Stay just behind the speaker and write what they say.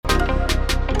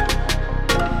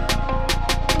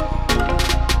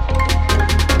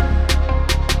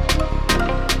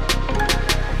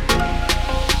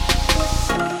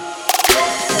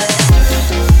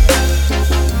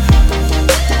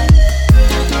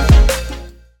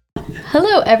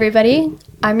Hello, everybody.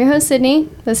 I'm your host, Sydney.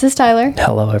 This is Tyler.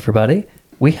 Hello, everybody.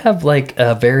 We have like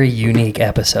a very unique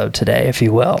episode today, if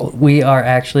you will. We are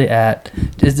actually at...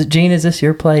 Jeane, is this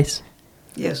your place?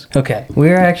 Yes. Okay.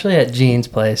 We're actually at Jeane's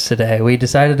place today. We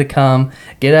decided to come,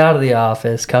 get out of the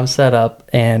office, come set up,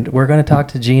 and we're going to talk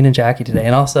to Jeane and Jackie today.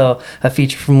 And also a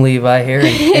feature from Levi here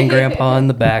and Grandpa in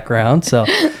the background. So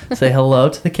say hello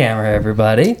to the camera,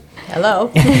 everybody.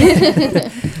 Hello.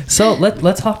 So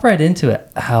let's hop right into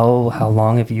it. How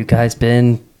long have you guys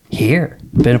been here?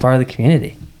 Been a part of the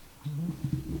community?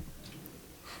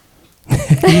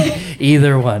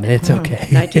 Either one. It's okay.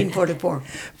 1944.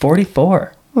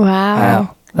 44.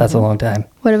 Wow. That's a long time.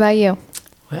 What about you?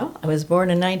 Well, I was born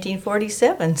in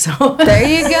 1947, so... There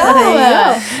you go.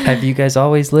 Have you guys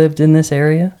always lived in this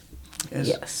area?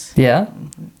 Yes. Yeah?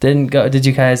 Did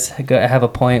you guys have a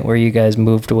point where you guys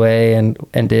moved away and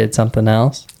did something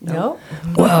else? No.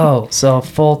 Whoa. So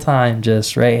full time,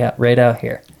 just right out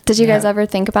here. Did you guys ever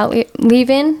think about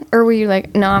leaving? Or were you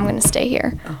like, no, I'm going to stay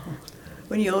here?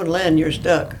 When you own land, you're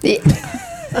stuck.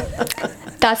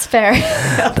 That's fair.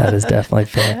 That is definitely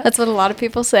fair. That's what a lot of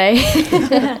people say.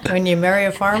 When you marry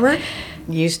a farmer,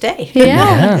 you stay.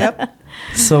 Yeah. Yep.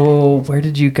 So where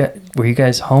did you guys... Were you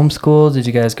guys homeschooled? Did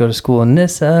you guys go to school in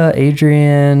Nyssa?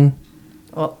 Adrian?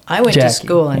 Well, I went to Jackie?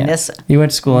 school in Yeah. Nyssa. You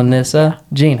went to school in Nyssa?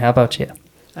 Jeane, how about you?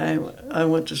 I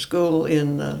went to school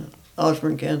in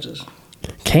Osborne, Kansas.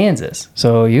 Kansas.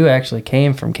 So you actually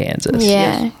came from Kansas.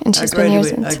 Yeah. Yes. And she's been here I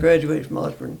since. graduated from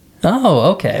Osborne.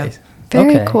 Oh, okay. Yeah.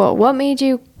 Very okay. cool. What made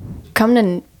you come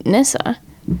to Nyssa?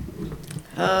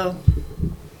 Well,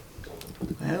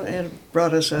 it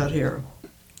brought us out here.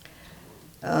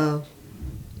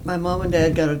 My mom and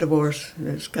dad got a divorce.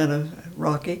 It was kind of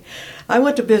rocky. I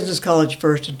went to business college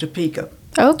first in Topeka.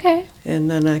 Okay.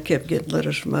 And then I kept getting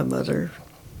letters from my mother,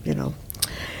 you know.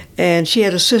 And she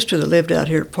had a sister that lived out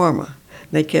here at Parma.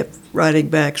 They kept writing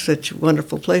back such a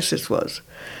wonderful place this was.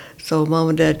 So Mom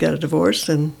and Dad got a divorce,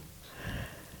 and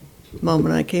Mom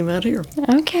and I came out here.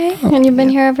 Okay. And you've been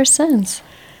here ever since.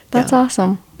 That's Yeah.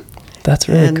 awesome. That's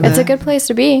really And, cool. It's a good place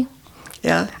to be.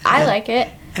 Yeah. I like it.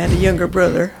 I had a younger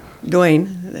brother,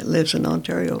 Dwayne, that lives in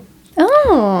Ontario.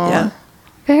 Oh. Yeah.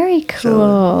 Very So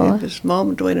cool. it was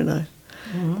Mom, Dwayne, and I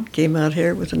came out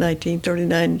here with a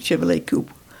 1939 Chevrolet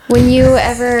Coupe. When you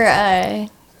ever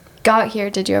got here,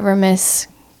 did you ever miss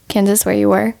Kansas where you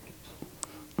were?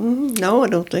 No, I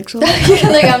don't think so.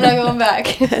 You're like, I'm not going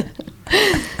back.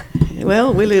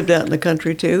 Well, we lived out in the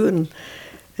country too,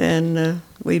 and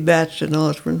we batched in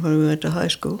Osborne when we went to high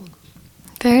school.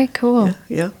 Very cool.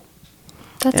 Yeah.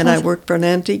 That's And I awesome. worked for an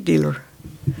antique dealer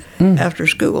after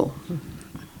school.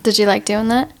 Did you like doing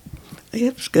that?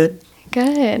 It was good.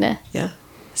 Good. Yeah.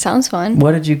 Sounds fun.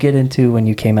 What did you get into when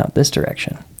you came out this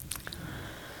direction?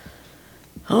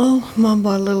 Oh, Mom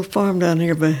bought a little farm down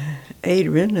here by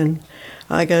Adrian, and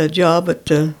I got a job at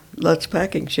Lutz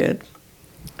Packing Shed.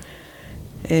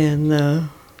 And a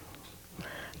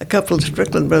couple of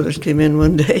Strickland brothers came in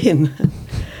one day,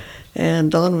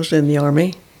 and Don was in the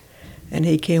Army, and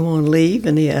he came on leave,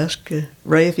 and he asked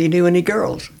Ray if he knew any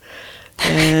girls.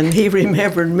 And he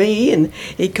remembered me, and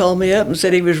he called me up and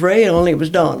said he was Ray, and only it was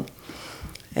Don.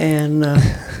 And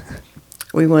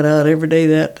we went out every day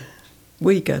that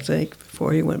week, I think,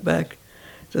 before he went back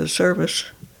to the service.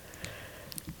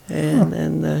 And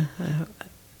then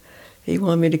he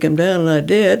wanted me to come down, and I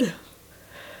did.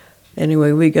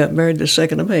 Anyway, we got married the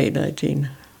 2nd of May,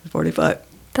 1945,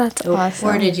 That's awesome.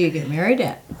 Where did you get married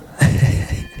at?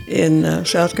 in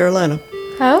South Carolina.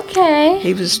 Okay.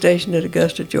 He was stationed at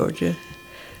Augusta, Georgia,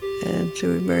 and so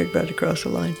we married right across the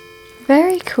line.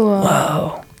 Very cool.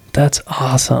 Whoa, that's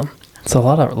awesome. It's a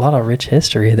lot of rich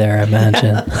history there, I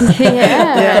imagine.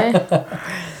 Yeah.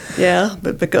 Yeah,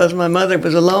 but because my mother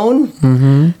was alone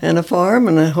and a farm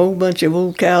and a whole bunch of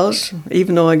old cows,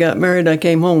 even though I got married, I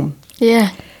came home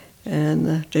Yeah.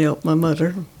 and to help my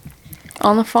mother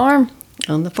On the farm.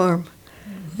 on the farm.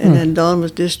 And then Don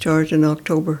was discharged in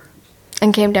October,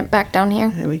 And came back down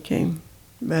here. and we came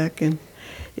back, and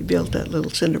he built that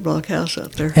little cinder block house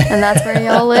out there. And that's where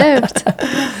y'all lived.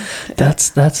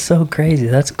 That's so crazy.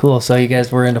 That's cool. So you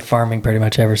guys were into farming pretty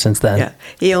much ever since then. Yeah,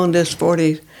 he owned this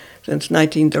 40 since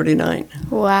 1939.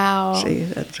 Wow. See,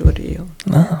 that's what he owned.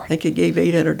 Oh. I think he gave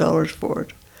 $800 for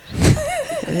it.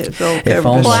 And it was all If covered,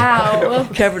 only. Wow.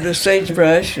 covered with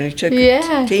sagebrush, and he took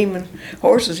Yeah. a team of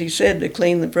horses, he said, to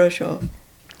clean the brush off.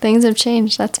 Things have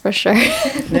changed, that's for sure.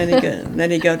 And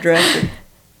then he got drafted.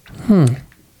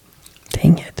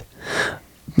 Dang it.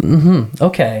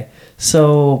 Okay.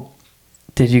 So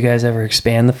did you guys ever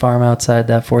expand the farm outside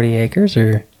that 40 acres,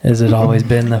 or has it always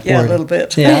been the 40? Yeah, a little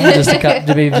bit. Yeah, just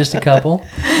a couple.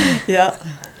 Yeah.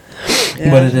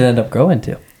 Yeah. What did it end up growing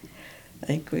to? I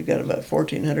think we've got about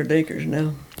 1,400 acres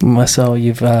now. So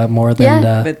you've more than.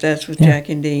 Yeah. But that's with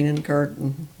Jackie and Dean and Kurt.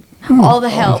 And All the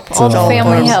help, It's all the all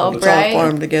family farm- help, it's all right?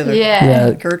 farmed together. Yeah.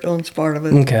 Yeah. Kurt owns part of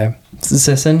it. Okay.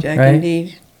 Sisson, Jackie and right?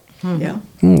 Dean. Yeah.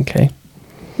 Okay.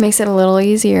 Makes it a little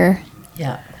easier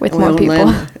Yeah. with And more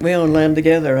people. We own land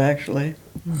together, actually.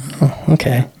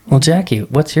 Okay. Well, Jackie,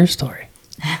 what's your story?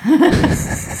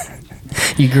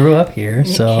 You grew up here,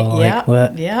 so yeah, like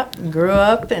what? Yeah, grew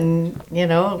up and,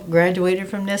 graduated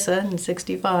from Nyssa in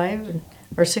 65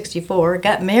 or 64.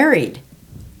 Got married.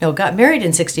 No, got married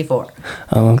in 64.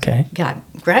 Oh, okay.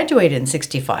 Graduated in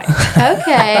 65.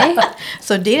 Okay.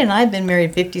 So Dean and I have been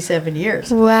married 57 years.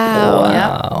 Wow.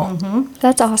 Wow.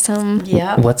 That's awesome.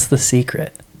 Yeah. What's the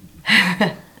secret?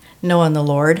 Knowing the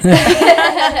Lord.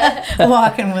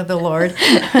 Walking with the Lord.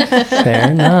 Fair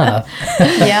enough.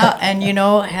 Yeah, and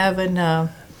having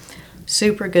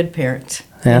super good parents.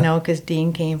 Yeah. Because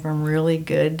Dean came from a really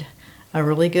good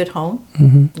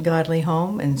home, godly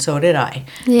home, and so did I.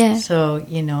 Yeah. So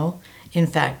in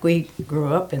fact, we grew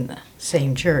up in the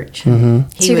same church. Mm-hmm.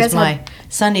 He So you was guys my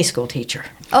Sunday school teacher.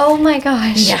 Oh my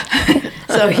gosh. Yeah.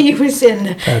 So he was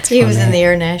in That's he was in funny. the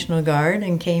Air National Guard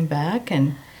and came back,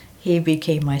 and he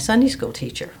became my Sunday school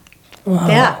teacher. Wow.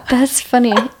 Yeah. That's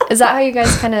funny. Is that how you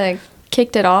guys kind of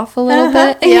kicked it off a little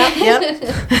bit? Yep.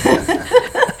 Yep.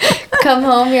 Come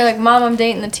home, you're like, Mom, I'm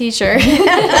dating the teacher.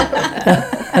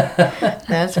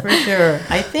 That's for sure.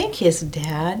 I think his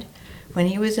dad, when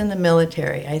he was in the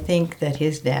military, I think that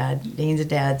his dad, Dean's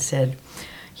dad, said,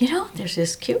 there's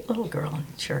this cute little girl in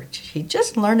church. She's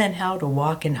just learning how to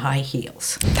walk in high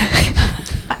heels.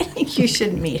 I think you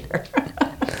should meet her.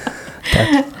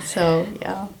 So,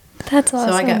 yeah. That's awesome.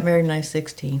 So I got married when I was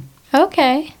 16.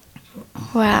 Okay.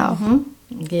 Wow.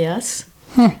 Yes.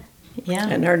 Yeah.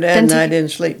 And her dad Then and I to-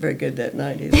 didn't sleep very good that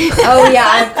night either. Oh, yeah,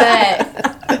 I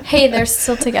bet. Hey, they're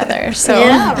still together, so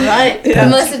Yeah, right. they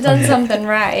must have done something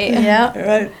right. Yeah.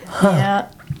 Right? Yeah.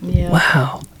 Yeah.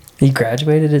 Wow. You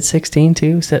graduated at 16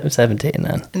 too? 17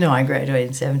 then. No, I graduated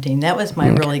in 17. That was my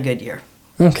really good year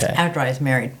Okay. after I was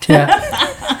married. Yeah.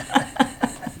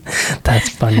 That's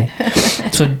funny.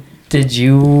 So did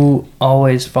you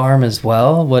always farm as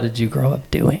well? What did you grow up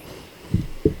doing?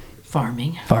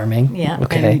 Farming. Farming? Yeah.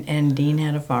 Okay. And Dean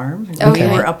had a farm. And Okay.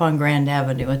 We were up on Grand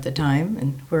Avenue at the time,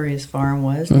 and where his farm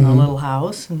was, in a little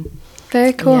house. And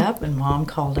Very cool. Yep. And Mom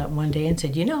called up one day and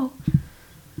said,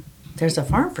 there's a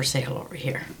farm for sale over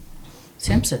here,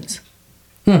 Simpson's.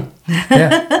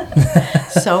 Yeah.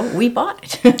 So we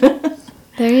bought it.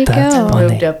 There you That's go. funny.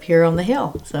 Moved up here on the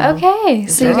hill. So. Okay,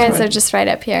 so you That's guys right. are just right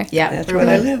up here. Yeah. That's we're where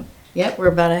I about- live. Yep, we're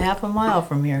about a half a mile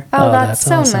from here. Oh, Oh, that's that's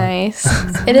so awesome. nice.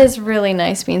 It is really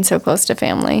nice being so close to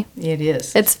family. It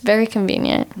is. It's very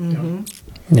convenient.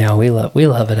 Yeah, we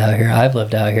love it out here. I've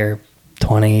lived out here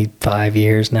 25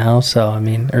 years now, so I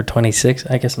mean, or 26.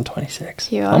 I guess I'm 26.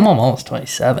 You are? I'm almost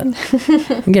 27.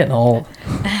 I'm getting old.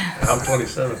 I'm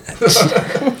 27.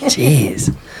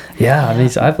 Jeez. Yeah, I mean,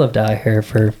 so I've lived out here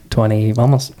for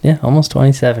almost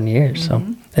 27 years. So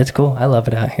it's cool. I love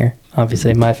it out here.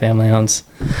 Obviously, my family owns,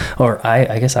 or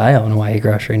I guess I own YA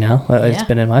Grocery now. It's Yeah.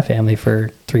 been in my family for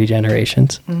 3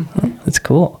 generations. It's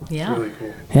cool. Yeah. Really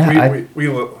cool. Yeah, We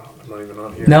love. I'm not even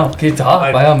on here. No, keep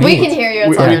talk by all means. We can hear you. It's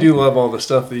We fine. do love all the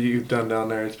stuff that you've done down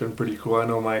there. It's been pretty cool. I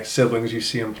know my siblings. You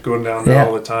see them going down there Yeah,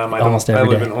 all the time. almost I every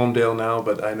live day. in Homedale now,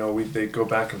 but I know they go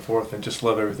back and forth and just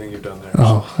love everything you've done there.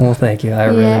 Oh, well, thank you. I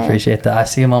really Yeah. appreciate that. I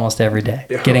see them almost every day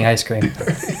Yeah. getting ice cream.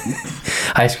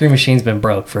 Ice cream machine's been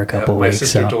broke for a Yeah, couple my weeks.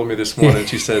 sister So. told me this morning.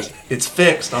 She says it's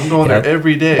fixed. I'm going Yep. there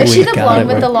every day. Is she We the got blonde it.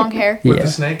 with the long hair? With Yeah. the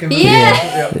snake in the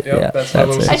Yeah. Yep, Yeah, that's my that's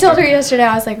little it. I sister. told her yesterday,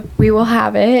 I was like, we will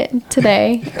have it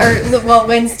today. Or,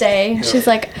 Wednesday. She's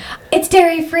like, it's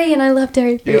dairy free, and I love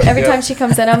dairy free. Yeah, Every yeah. time she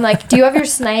comes in, I'm like, do you have your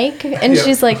snake? And Yeah.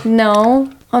 she's like, no.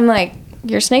 I'm like,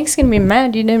 your snake's going to be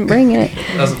mad you didn't bring it.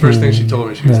 That's the first thing she told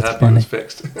me. She was That's happy it was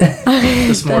fixed.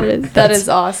 This That morning. is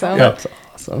awesome. Yeah. That's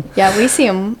awesome. Yeah, we see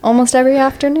them almost every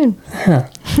afternoon.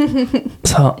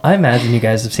 So I imagine you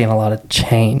guys have seen a lot of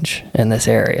change in this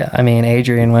area. I mean,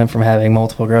 Adrian went from having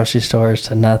multiple grocery stores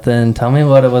to nothing. Tell me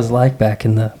what it was like back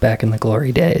in the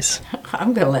glory days.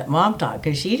 I'm going to let Mom talk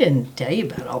because she didn't tell you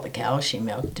about all the cows she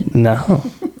milked No.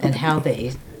 and how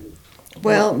they,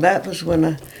 Well, that was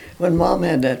when Mom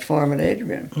had that farm at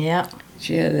Adrian. yeah.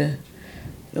 She had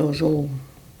those old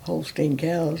Holstein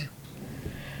cows.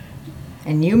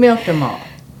 And you milked them all.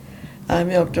 I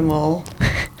milked them all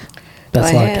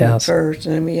That's by a lot of hand cows. at first,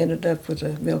 and then we ended up with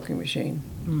a milking machine.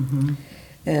 Mm-hmm.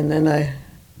 And then I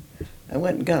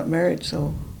went and got married,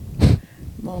 so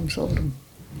Mom sold them.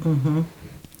 Mm-hmm.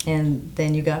 And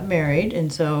then you got married,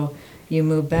 and so you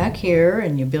moved back here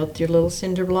and you built your little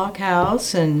cinder block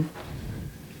house and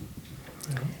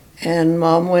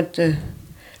Mom went to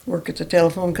work at the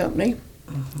telephone company.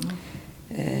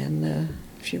 And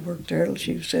she worked there till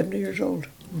she was 70 years old.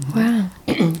 Wow.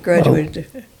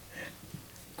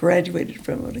 Graduated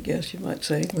from it, I guess you might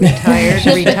say. retired.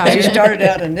 She started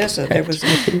out in Nyssa. There was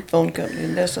a phone company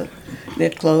in Nyssa. And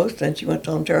it closed. Then she went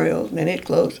to Ontario, and then it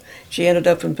closed. She ended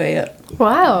up in Payette.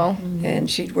 Wow. And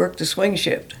she'd work the swing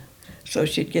shift. So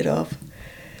she'd get off.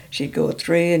 She'd go at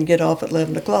 3 and get off at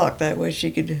 11 o'clock. That way she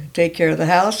could take care of the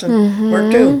house and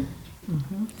work too.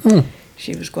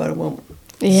 She was quite a woman.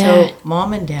 Yeah. So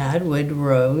Mom and Dad would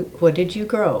grow. What did you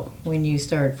grow when you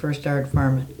first started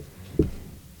farming?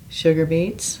 Sugar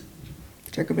beets?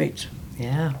 Sugar beets.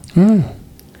 Yeah.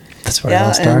 That's where it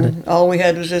all started. And all we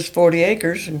had was just 40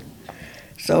 acres, and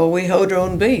so we hoed our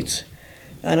own beets.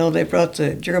 I know they brought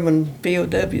the German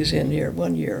POWs in here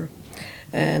one year,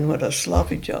 and what a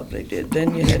sloppy job they did.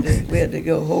 Then we had to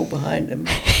go hoe behind them,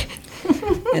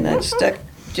 and I'd stuck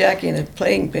Jackie in a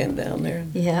playing pen down there.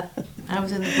 Yeah. I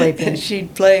was in the playpen. And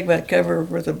she'd play by cover her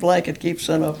with a blanket, keep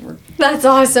sun off her. That's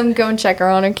awesome. Go and check her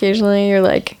on occasionally. You're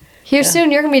like, here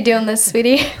soon, you're going to be doing this,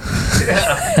 sweetie.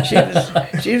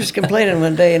 She was complaining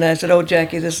one day, and I said, "Oh,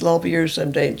 Jackie, this will all be yours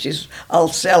someday." And she's, "I'll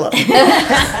sell it."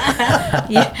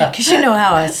 Yeah, because you know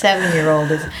how a 7-year-old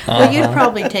is. Well, you'd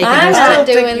probably taken I'm us. not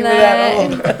think doing you were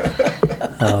that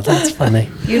that. Oh, that's funny.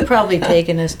 You'd probably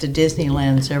taken us to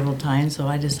Disneyland several times, so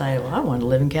I decided, well, I want to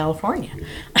live in California.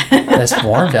 It's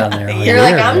warm down there. all You're year,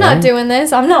 like, I'm not right? doing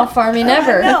this. I'm not farming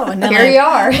ever. No, and then Here you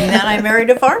are. And then I married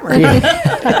a farmer.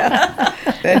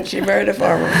 Then she married a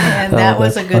farmer. And Oh, that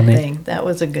was a that's good funny. thing. That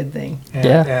was a good thing. And,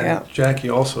 Yeah. and Yeah. Jackie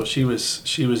also, she was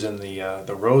in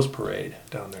the Rose Parade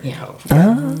down there in Yeah.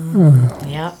 California.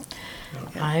 Yeah.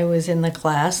 I was in the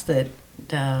class that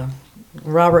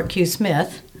Robert Q.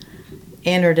 Smith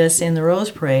entered us in the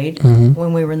Rose Parade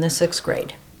when we were in the 6th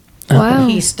grade. Wow.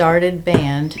 He started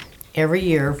band every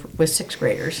year with 6th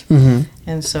graders.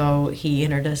 And so he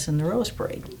entered us in the Rose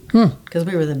Parade because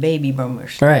we were the baby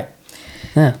boomers. Right.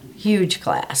 Yeah. Huge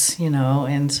class,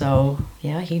 and so,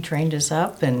 yeah, he trained us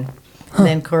up. And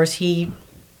then, of course, he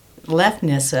left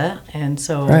Nyssa, and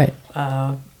so Right.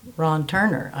 Ron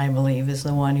Turner, I believe, is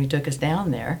the one who took us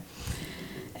down there.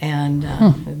 And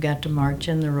we got to march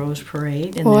in the Rose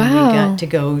Parade, and then Wow. we got to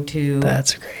go to...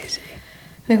 That's crazy.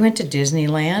 We went to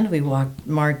Disneyland. We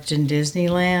marched in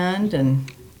Disneyland,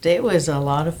 and it was a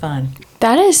lot of fun.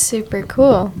 That is super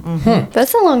cool.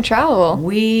 That's a long travel.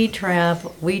 We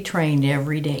trained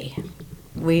every day.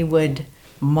 We would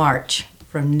march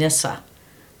from Nyssa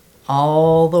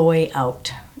all the way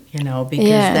out, because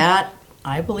Yeah.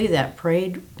 I believe that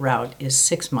parade route is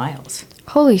 6 miles.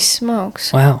 Holy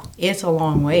smokes. Wow. It's a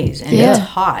long ways, and Yeah. it's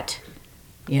hot,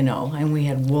 and we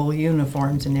had wool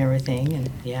uniforms and everything, and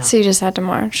yeah. So you just had to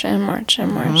march and march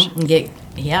and march. And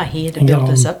he had to build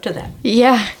us up to that.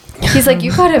 Yeah. He's like,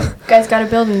 you guys gotta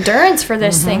build endurance for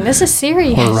this thing. This is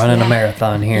serious. We're running a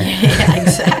marathon here. Yeah,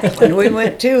 exactly. And we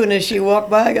went too, and as she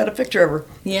walked by, I got a picture of her.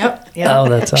 Yep. Oh,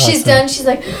 that's awesome. She's done. She's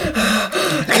like,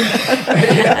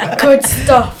 good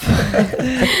stuff.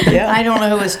 Yeah. I don't know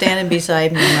who was standing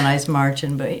beside me when I was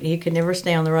marching, but he could never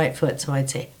stay on the right foot, so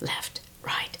I'd say left,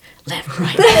 right, left,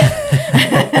 right.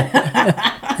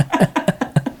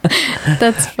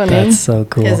 That's funny. That's so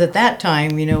cool. Because at that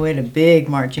time, we had a big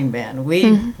marching band.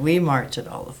 We marched at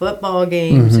all the football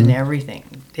games and everything.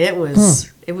 It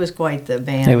was quite the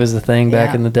band. It was the thing back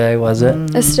Yeah. in the day, was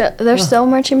it? There's still a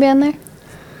marching band there?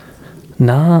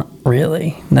 Not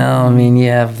really. No, I mean, you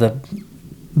have the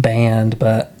band,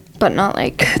 but But not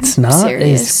like it's not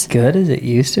serious. as good as it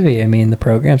used to be. I mean, the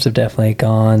programs have definitely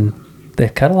gone.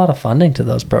 They've cut a lot of funding to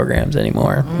those programs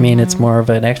anymore. I mean, it's more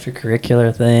of an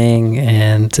extracurricular thing,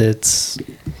 and it's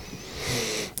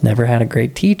never had a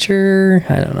great teacher.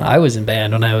 I don't know. I was in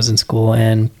band when I was in school,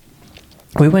 and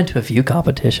we went to a few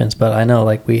competitions, but I know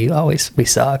we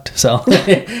sucked, so we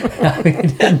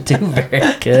didn't do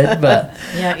very good. But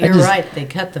Yeah, you're right. They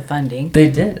cut the funding. They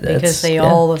did Because they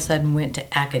all of a sudden went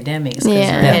to academics because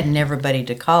Yeah. they're heading everybody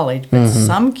to college. But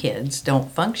some kids don't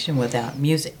function without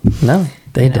music. No,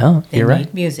 they don't. They You're need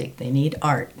right. music. They need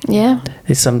art. Yeah.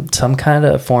 It's some kind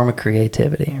of form of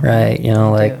creativity, right?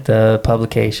 Like the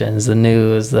publications, the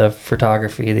news, the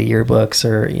photography, the yearbooks,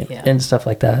 Yeah. and stuff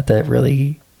like that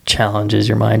really challenges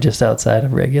your mind just outside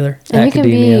of regular And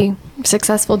academia. you can be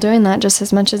successful doing that just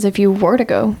as much as if you were to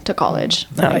go to college.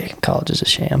 No, college is a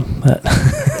sham, but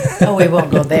Oh, we won't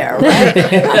go there, right?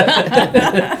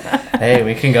 hey,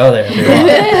 we can go there if we want.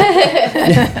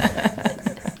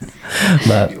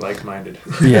 But Be like-minded.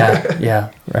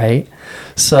 yeah, right.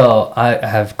 So I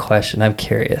have a question. I'm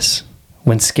curious.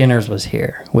 when Skinner's was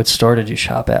here, which store did you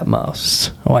shop at most?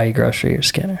 Why you grocery or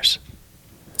Skinner's?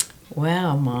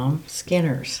 Wow, Mom,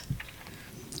 Skinner's.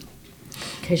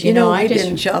 Because You know, I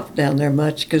didn't shop down there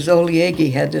much because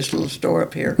Oliegi had this little store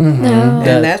up here. Mm-hmm. No.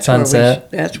 And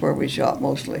Sunset. that's where we shop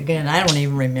mostly. Again, I don't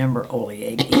even remember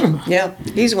Oliegi. Yeah,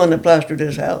 he's the one that plastered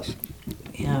his house.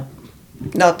 Yeah.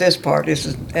 Not this part, this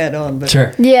is add-on, but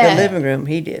Sure. Yeah. the living room,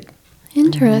 he did.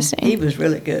 Interesting. He was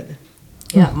really good.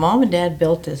 Yeah, Mom and Dad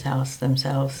built this house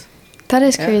themselves. That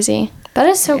is Yeah. crazy. That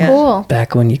is so Yeah. cool.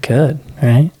 Back when you could,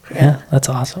 right? Yeah, that's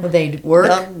awesome. They'd work.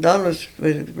 Don was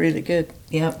really good.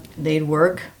 Yep, they'd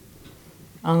work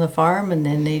on the farm, and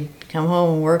then they'd come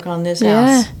home and work on this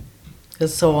Yeah. house.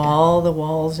 'Cause so all the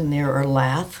walls in there are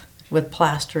lath with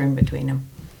plaster in between them.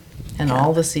 And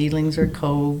all the ceilings are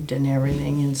coved and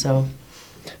everything, and so,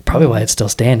 Probably why it's still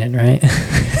standing, right?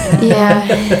 Yeah.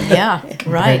 yeah, Compared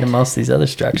right. to most of these other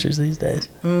structures these days.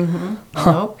 Mm-hmm.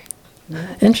 Nope.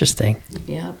 Interesting.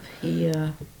 Yep.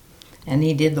 And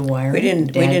he did the wiring. We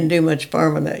didn't do much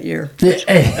farming that year.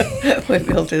 Hey, We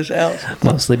built his house.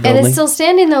 mostly And building. it's still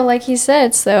standing though, like he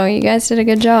said. So you guys did a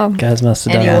good job. Guys must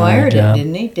have And done he a wired good it, job.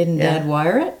 didn't he? Didn't Yeah. Dad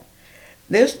wire it?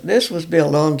 This was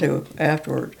built onto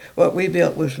afterward. What we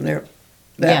built was from there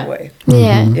that Yeah. way.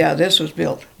 Yeah. Yeah, this was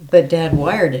built. But Dad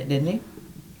wired it, didn't he?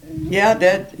 Yeah,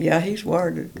 Dad. Yeah, he's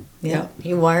wired it. Yeah,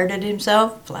 He wired it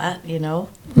himself, flat, he Yeah.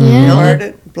 wired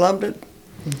it, plumbed it.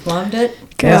 plumbed it.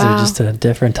 Guys Wow. are just a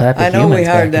different type of I know humans we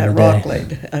hired back in that the rock day.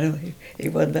 laid. I know he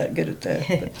wasn't that good at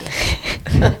that.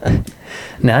 But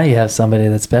Now you have somebody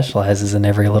that specializes in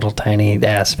every little tiny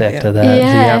aspect Yeah. of that. You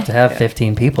Yeah. have to have Yeah.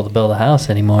 15 people to build a house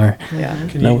anymore. yeah,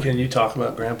 Can you talk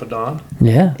about Grandpa Don?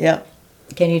 Yeah. yeah.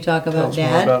 Can you talk Tell about us more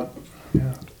Dad? about. Yeah.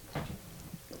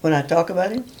 When I talk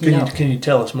about him, No. Can you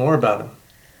tell us more about him?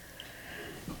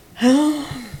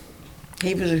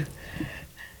 he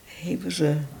was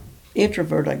a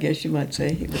introvert, I guess you might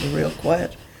say. He was a real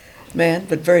quiet man,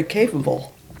 but very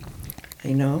capable.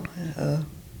 You know,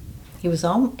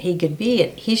 He could be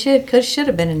it. He should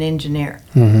have been an engineer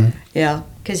Mm-hmm. yeah,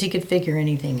 because he could figure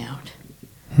anything out.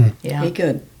 Yeah. he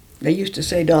could. They used to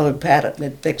say Don would pat it and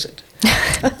they'd fix it.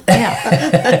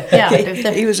 Yeah. Yeah. If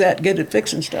the- he was that good at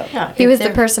fixing stuff. yeah, He if was the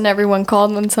there- person everyone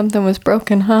called when something was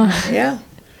broken, huh? Yeah,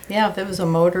 Yeah, if there was a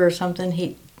motor or something,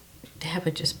 Dad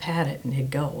would just pat it and it'd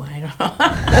go. I don't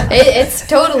know. It's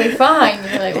totally fine.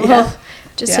 You're like, well,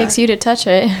 just Yeah. takes you to touch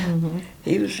it.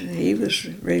 he was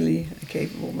really a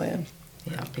capable man.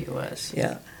 Yeah, he was.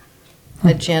 Yeah,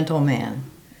 A gentleman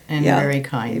and Yeah, very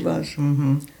kind. he was.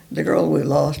 Hmm. The girl we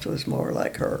lost was more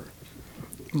like her.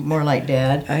 More like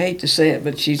Dad. I hate to say it,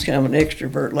 but she's kind of an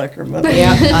extrovert like her mother.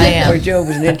 Yeah, I am. Or Joe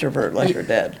was an introvert like her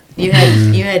dad. You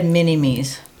had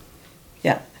mini-me's.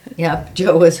 Yeah. Yeah,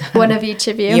 Joe was One of each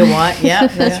of you. You want? Yeah,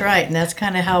 that's right. And that's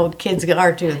kind of how kids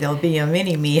are too. They'll be a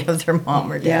mini-me of their mom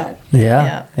or dad.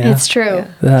 Yeah. Yeah. It's true. Yeah.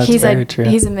 That's he's very true.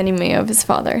 He's a mini me of his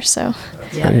father, so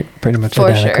Yeah. Pretty much for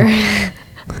identical. sure.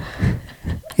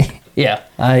 Yeah,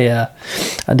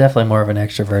 I'm definitely more of an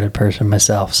extroverted person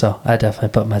myself, so I definitely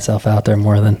put myself out there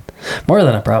more than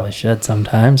I probably should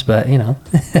sometimes. But you know,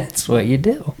 it's what you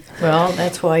do. Well,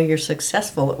 that's why you're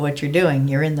successful at what you're doing.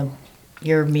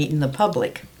 You're meeting the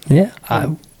public. Yeah,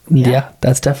 Yeah.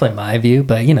 that's definitely my view.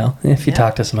 But you know, if you Yeah.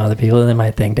 talk to some other people, they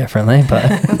might think differently.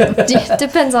 But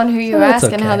Depends on who you Well, that's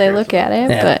ask and how okay. they look at it.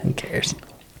 yeah, But who cares?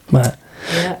 But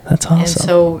Yeah. that's awesome. And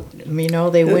so,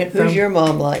 they went from Who's your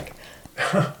mom like?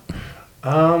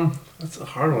 That's a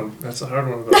hard one. That's a hard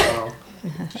one.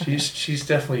 But, she's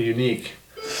definitely unique.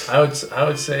 I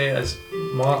would say as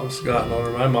mom's gotten older,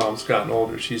 my mom's gotten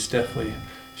older. She definitely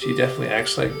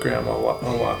acts like grandma a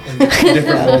lot in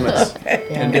different moments.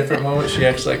 In different moments, she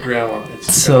acts like grandma.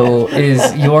 So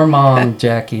is your mom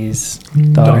Jackie's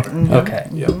daughter? Okay.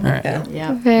 Yep. All right. Yeah.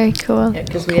 yeah, very cool.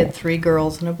 because we had 3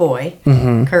 girls and a boy.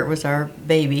 Mm-hmm. Kurt was our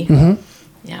baby. Mm-hmm.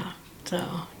 Yeah, so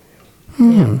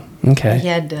Okay. he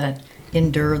had to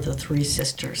endure the 3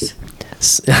 sisters.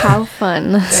 How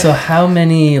fun. So how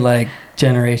many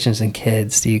generations and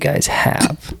kids do you guys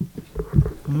have?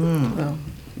 Well,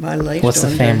 my latest What's the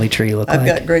one family there, tree look I've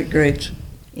like? got great-greats.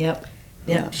 Yep.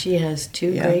 Yeah. She has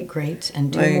 2 Yeah. great-greats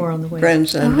and 2 My more on the way.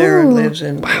 grandson Oh. Darren lives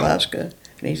in Alaska,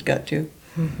 and he's got 2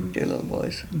 little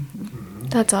boys.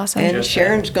 That's awesome. And Just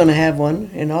Sharon's going to have one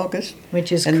in August,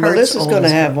 Which is and Kurt's Melissa's going to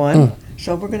oldest have one. one.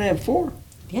 So we're going to have 4.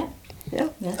 Yeah. Yeah.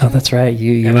 That's Oh, right. that's right.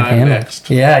 You And and I'm Hannah. next.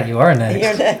 Yeah, you are You're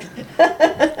next.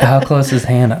 next. How close is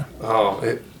Hannah?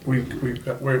 We're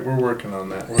working on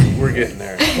that. We're getting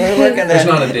there. We're looking There's at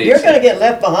not a date. You're going to get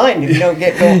left behind if you don't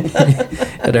get going.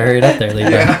 Better hurry it up there,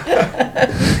 Levi.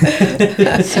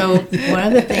 So one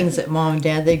of the things that Mom and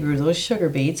Dad, they grew those sugar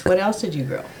beets. What else did you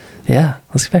grow? Yeah,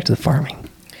 let's get back to the farming.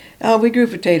 We grew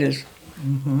potatoes.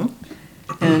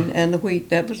 And the wheat.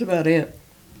 That was about it.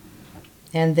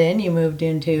 And then you moved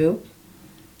into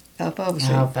Alfalfa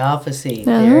seed. alfalfa seed.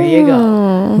 There you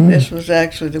go. This was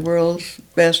actually the world's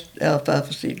best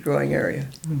alfalfa seed growing area.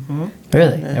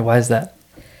 Really? And why is that?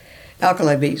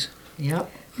 Alkali bees. Yep.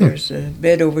 There's a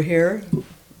bed over here,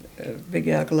 a big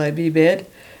alkali bee bed,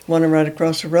 one right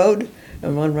across the road,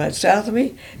 and one right south of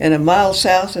me, and a mile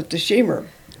south at the Shemer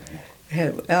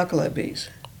had alkali bees.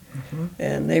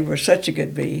 And they were such a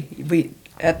good bee.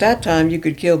 At that time, you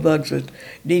could kill bugs with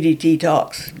DDT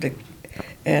tox,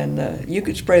 and you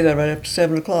could spray that right up to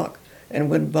 7 o'clock, and it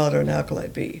wouldn't bother an alkali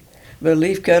bee. But a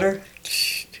leaf cutter,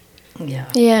 Yeah.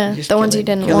 Yeah, just the ones kill you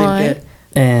him- didn't kill him want. dead.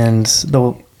 And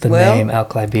the Well- name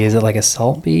alkali bee, is it like a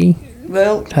salt bee?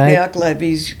 Well, Type? the alkali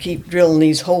bees keep drilling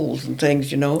these holes and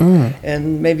things,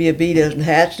 and maybe a bee doesn't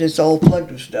hatch and it's all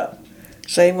plugged with stuff.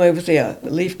 Same way with the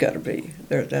leaf cutter bee.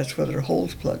 That's where their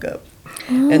holes plug up.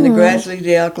 And gradually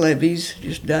the alkali bees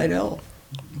just died off.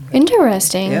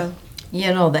 Interesting. Yeah.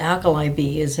 You know, the alkali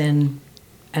bee is in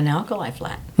an alkali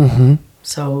flat. Mm-hmm.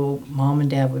 So Mom and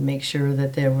Dad would make sure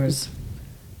that there was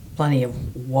plenty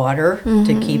of water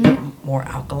to keep it more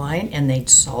alkaline, and they'd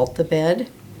salt the bed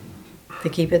to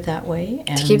keep it that way.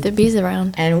 And To keep the bees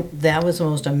around. And that was the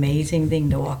most amazing thing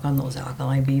to walk on those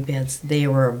alkali bee beds. They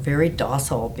were a very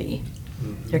docile bee.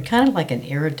 They're kind of like an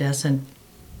iridescent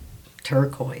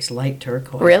turquoise, light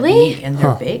turquoise. Really? Bee, and they're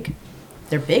Huh. big.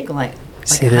 They're big like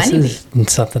See, a this honeybee.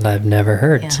 is something I've never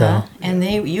heard. So Uh-huh. And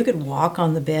you could walk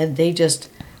on the bed. They just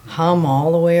hum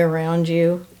all the way around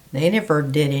you. They never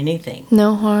did anything.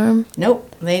 No harm.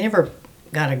 Nope, they never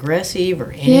got aggressive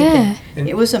or anything. Yeah.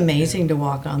 It was amazing to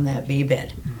walk on that bee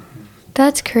bed.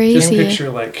 That's Just crazy. picture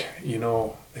like,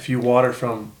 if you water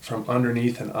from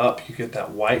underneath and up, you get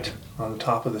that white on the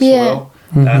top of the Yeah. soil.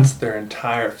 That's their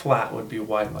entire flat would be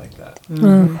white like that.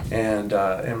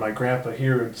 And my grandpa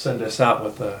here would send us out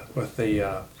with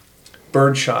the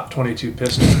birdshot 22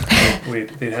 pistol.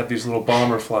 They'd have these little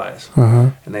bomber flies,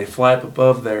 and they'd fly up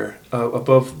above there,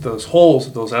 above those holes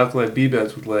that those alkali bee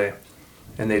beds would lay,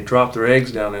 and they'd drop their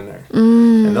eggs down in there,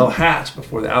 and they'll hatch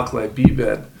before the alkali bee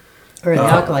bed. Or an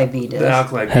alkali bee does. The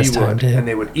alkali Has bee time would, to. and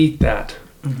they would eat that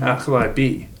alkali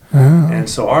bee. And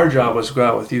so our job was to go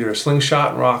out with either a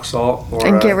slingshot and rock salt, or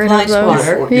And get rid fly of those.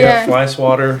 swatter. or, fly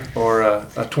swatter, or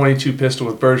a 22 pistol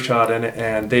with birdshot in it,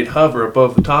 and they'd hover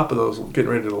above the top of those, getting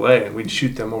ready to lay, and we'd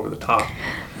shoot them over the top.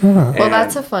 Well,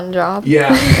 that's a fun job.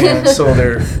 Yeah, and so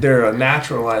they're a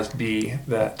naturalized bee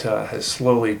that has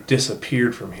slowly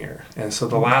disappeared from here. And so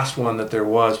the last one that there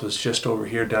was just over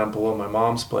here down below my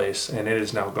mom's place, and it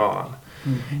is now gone.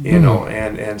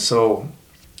 And so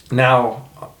now,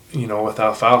 with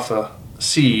alfalfa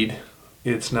seed,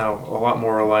 it's now a lot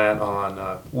more reliant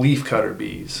on leaf cutter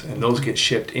bees, and those get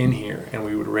shipped in here, and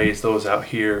we would raise those out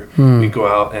here. We'd go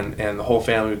out, and the whole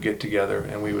family would get together,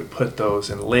 and we would put those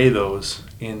and lay those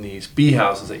in these bee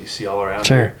houses that you see all around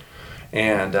here.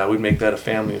 And we'd make that a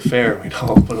family affair. We'd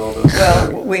all put all those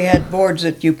together. Well, we had boards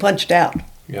that you punched out,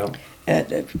 Yep.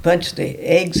 punched the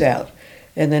eggs out,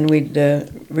 and then we'd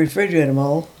refrigerate them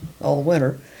all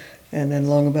winter. And then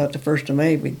along about the 1st of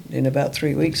May, in about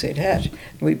 3 weeks, they'd hatch.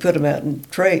 And we'd put them out in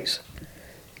trays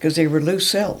because they were loose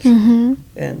cells. And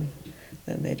then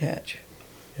they'd hatch.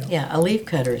 Yeah, a leaf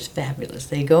cutter is fabulous.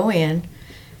 They go in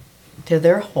to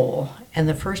their hole, and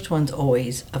the first one's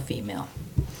always a female.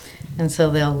 And so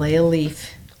they'll lay a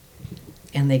leaf,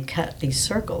 and they cut these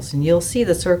circles. And you'll see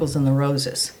the circles in the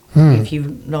roses. If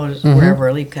you notice wherever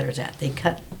a leaf cutter's at. They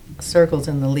cut circles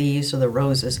in the leaves or the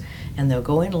roses, and they'll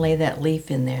go in and lay that leaf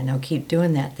in there, and they'll keep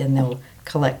doing that. Then they'll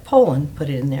collect pollen, put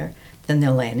it in there, then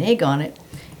they'll lay an egg on it,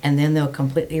 and then they'll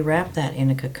completely wrap that in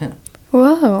a cocoon.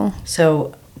 Whoa.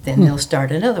 So then they'll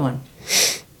start another one.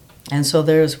 And so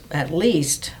there's at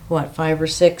least, 5 or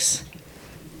 6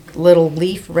 little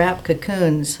leaf wrap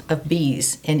cocoons of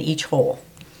bees in each hole.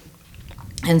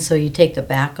 And so you take the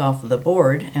back off of the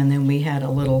board, and then we had a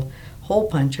little hole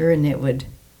puncher, and it would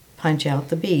punch out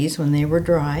the bees when they were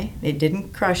dry. It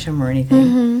didn't crush them or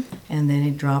anything. And then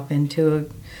it'd drop into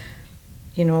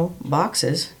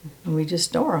boxes, and we just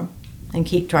store them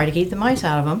and try to keep the mice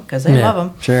out of them because they love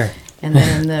them. Sure. And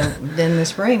then then the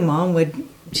spring, Mom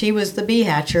she was the bee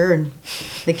hatcher, and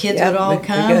the kids would all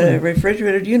come. We got a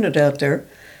refrigerated unit out there,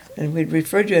 and we'd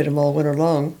refrigerate them all winter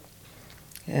long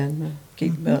and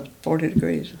keep them about 40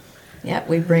 degrees. Yeah,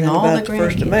 we bring And all the about the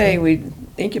 1st grandkids of May, in. we'd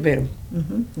incubate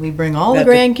them. We bring all the About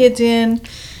the- grandkids in,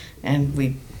 and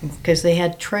because they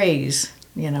had trays,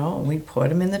 we put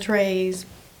them in the trays,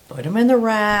 put them in the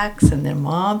racks, and then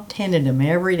Mom tended them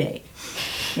every day.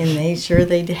 And they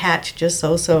hatched just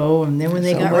so. And then when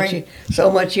they got ready,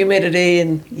 So much humidity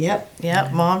and yep,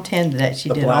 Mom tended that. She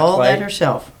The did black all light. that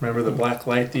herself. Remember the black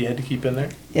light that you had to keep in there?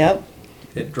 yep,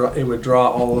 It would draw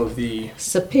all of the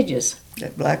Sapidges.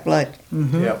 that black light.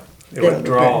 Yep. It Yeah. would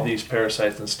draw all these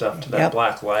parasites and stuff to that Yep.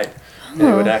 black light. And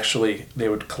it would actually, they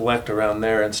would collect around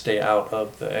there and stay out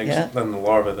of the eggs Yeah. and the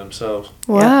larvae themselves.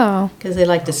 Wow. Because they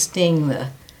like to sting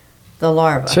the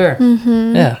larva. Sure.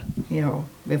 Mm-hmm. Yeah. You know,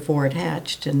 before it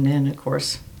hatched. And then, of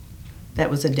course, that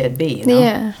was a dead bee, you know.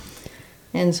 Yeah.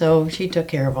 And so she took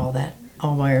care of all that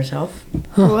all by herself.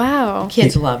 Wow.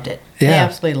 Kids loved it. They Yeah.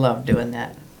 absolutely loved doing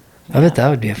that. I bet that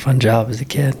would be a fun job as a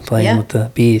kid, playing Yeah. with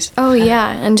the bees. Oh yeah,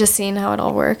 and just seeing how it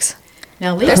all works.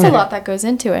 Now, There's a lot that goes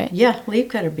into it. Yeah,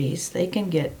 leafcutter bees, they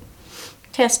can get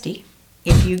testy.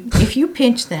 If you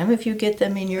pinch them, if you get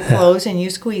them in your clothes and you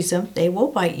squeeze them, they will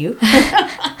bite you.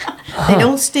 They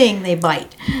don't sting, they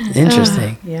bite.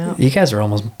 Interesting. Yeah. You guys are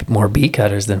almost more bee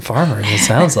cutters than farmers, it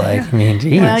sounds like. I mean,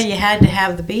 geez. Well, you had to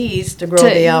have the bees to grow To-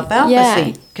 the alfalfa yeah.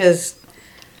 seed because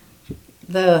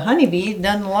the honeybee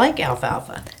doesn't like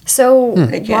alfalfa. So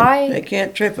They why?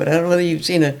 can't trip it. I don't know whether you've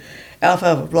seen a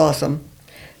alfalfa blossom,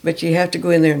 but you have to go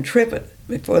in there and trip it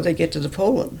before they get to the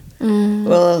pollen.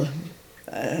 Well,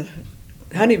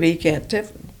 honeybee can't trip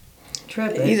it.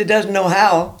 Trip He it. either doesn't know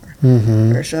how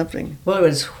Mm-hmm. or something. Well, it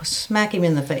would smack him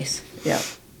in the face. Yeah.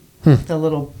 The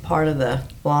little part of the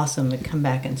blossom would come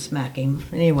back and smack him.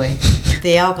 Anyway,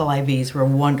 the alkali bees were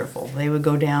wonderful. They would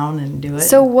go down and do it.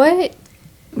 So what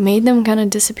made them kind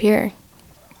of disappear?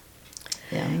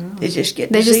 yeah, I don't know. They just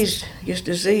get They just- disease. Just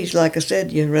disease. Like I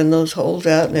said, you run those holes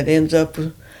out and it ends up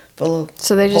full of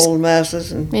So they just pollen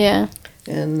masses and yeah.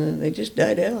 they just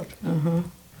died out.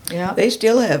 Yeah. They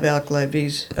still have alkali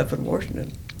bees up in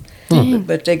Washington, Dang.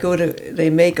 but they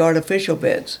make artificial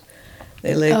beds.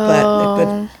 They lay they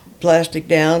Oh. put plastic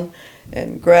down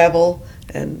and gravel,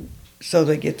 and so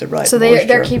they get the right. So they're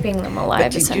moisture. keeping them alive But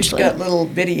you just essentially. got little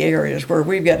bitty areas where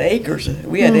we've got acres.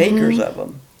 We had acres of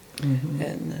them,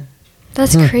 and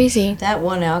That's crazy. That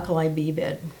one alkali bee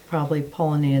bed probably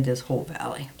pollinated this whole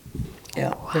valley.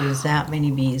 yeah, There was that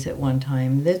many bees at one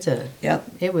time. yeah,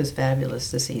 It was fabulous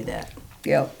to see that.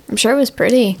 yeah. I'm sure it was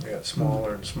pretty. They got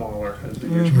smaller and smaller as the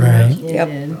years Right. progressed. It Yep.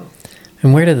 did.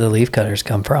 And where do the leaf cutters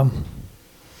come from?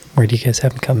 Where do you guys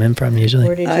have them come in from usually?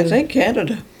 Where did I you? think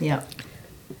Canada, Yeah,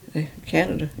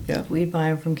 Canada, yeah. we'd buy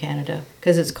them from Canada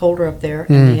because it's colder up there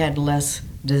and we had less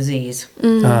disease.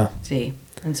 Ah, See,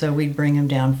 and so we'd bring them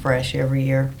down fresh every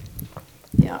year.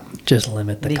 Yeah, just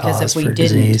limit the because cause if we for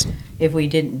didn't, disease. if we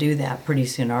didn't do that, pretty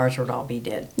soon ours would all be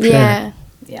dead. Yeah.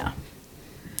 Yeah.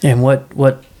 And what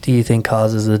do you think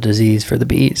causes the disease for the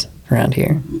bees around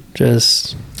here?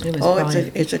 Just It was Oh, probably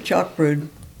it's a chalk brood.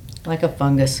 like a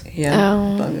fungus. Yeah,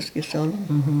 Oh. fungus gets on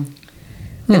them.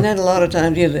 And then a lot of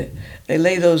times, they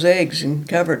lay those eggs and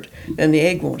cover it, and the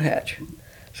egg won't hatch.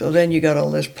 So then you got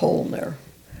all this pollen there,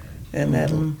 and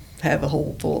that'll have a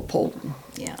hole full of pollen.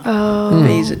 Yeah. Oh.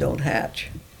 Bees that don't hatch.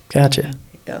 gotcha.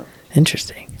 Yeah.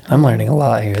 Interesting. I'm learning a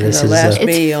lot here. And This the is last a,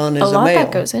 bee on is a a lot male.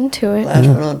 that goes into it. Last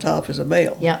one on top is a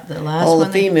male. Yeah, the last All one.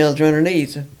 the females are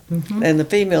underneath, and the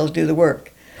females do the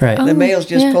work. right. Oh, The males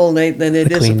just yeah. pollinate, then they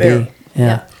the queen disappear. bee.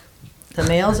 Yeah. The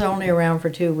males are only around for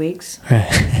 2 weeks, Right.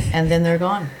 and then they're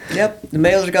gone. Yep, the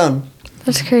males are gone.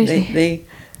 That's crazy.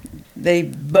 They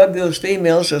bug those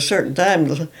females a certain time.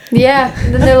 Yeah.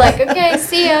 And then they're like, okay,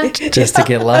 see ya. Just to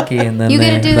get lucky, and then You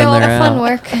get to do then all the they're fun out.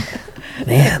 work.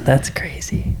 Man, that's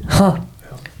crazy. Huh.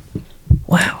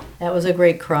 Wow. That was a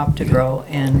great crop to grow,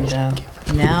 and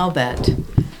now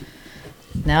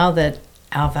that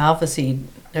alfalfa seed,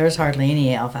 there's hardly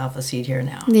any alfalfa seed here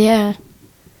now. Yeah.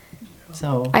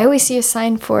 So I always see a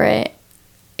sign for it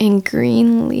in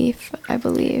Greenleaf, I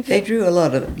believe. They made a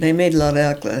lot of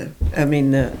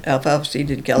alfalfa seed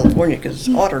in California because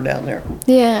it's hotter down there.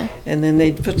 Yeah. And then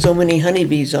they put so many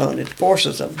honeybees on it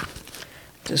forces them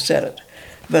to set it.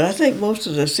 But I think most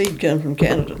of the seed comes from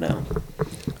Canada now.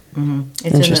 it's in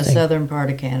the Interesting. southern part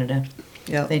of Canada.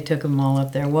 Yeah. They took them all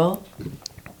up there. Well,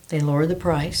 they lowered the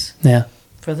price Yeah.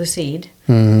 for the seed.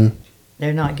 hmm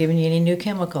They're not giving you any new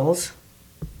chemicals.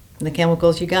 And the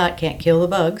chemicals you got can't kill the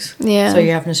bugs. Yeah. So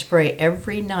you're having to spray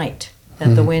every night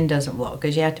that the wind doesn't blow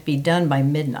because you have to be done by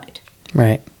midnight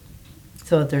Right.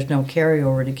 so that there's no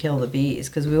carryover to kill the bees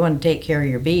because we want to take care of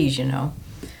your bees, you know.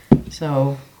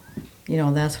 So,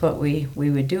 that's what we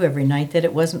would do every night that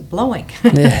it wasn't blowing.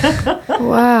 Yeah.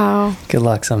 Wow. Good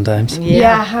luck sometimes.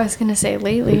 Yeah, I was going to say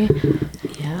lately.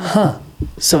 Yeah. Huh.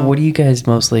 So what do you guys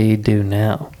mostly do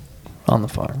now on the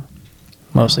farm?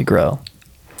 Mostly grow.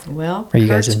 Well, Are you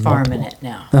guys Kurt's in farming multiple? it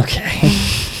now. Okay.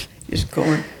 Just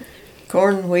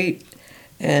corn, wheat,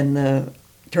 and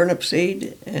turnip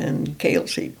seed and kale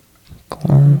seed.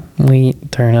 Corn,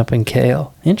 wheat, turnip, and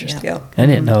kale. Interesting. Yeah. I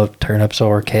didn't know turnips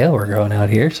or kale were growing out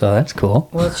here, so that's cool.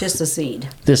 Well, it's just a seed.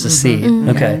 Just a seed.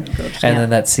 Okay. And then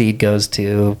that seed goes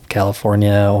to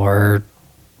California or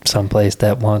someplace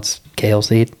that wants kale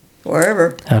seed?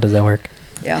 Wherever. How does that work?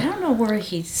 I Yeah. don't know where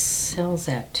he sells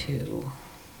that to.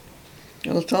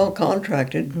 Well, it's all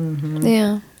contracted.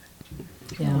 Yeah.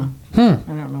 Yeah. Hmm.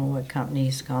 I don't know what company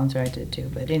he's contracted to,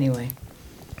 but anyway.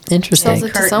 Interesting. Sells it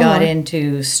to Kurt someone. got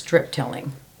into strip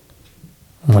tilling.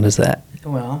 What is that?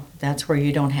 Well, that's where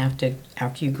you don't have to,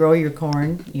 after you grow your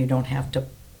corn, you don't have to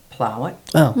plow it,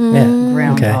 Oh, yeah.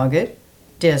 ground Okay. hog it,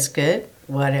 disc it,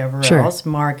 whatever Sure. else,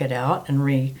 mark it out, and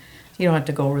you don't have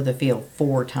to go over the field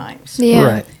 4 times. Yeah.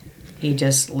 Right. He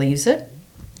just leaves it.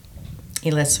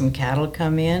 He lets some cattle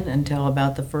come in until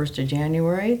about the 1st of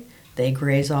January. They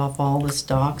graze off all the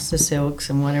stalks, the silks,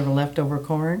 and whatever leftover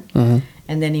corn. Mm-hmm.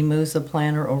 And then he moves the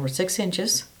planter over 6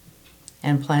 inches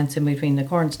and plants in between the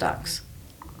corn stalks.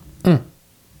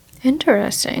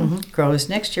 Interesting. Grows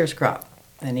next year's crop.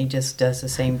 And he just does the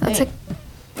same That's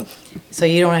thing. So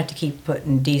you don't have to keep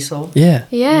putting diesel, Yeah.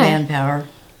 Yeah. manpower,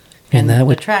 And that the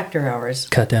would tractor hours.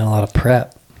 cut down a lot of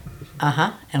prep. And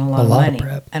a lot A of lot of money.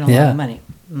 prep. And a lot Yeah. of money.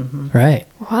 Mm-hmm. Right.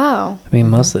 Wow. I mean,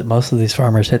 most of these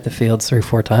farmers hit the fields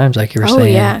 3-4 times, like you were Oh,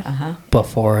 saying, yeah.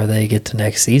 before they get to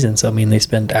next season. So I mean, they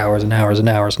spend hours and hours and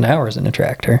hours and hours in a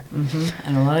tractor.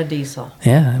 And a lot of diesel.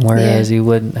 Yeah. Whereas Yeah. you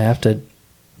wouldn't have to.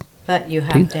 But you Do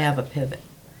have that. to have a pivot.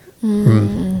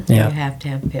 Yeah. You have to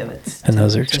have pivots. And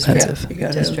those are to strip- expensive. You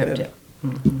got To to strip have tip.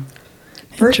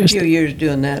 First few Interesting. years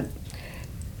doing that,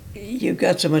 you've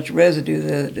got so much residue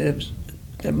that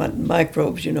the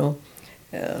microbes,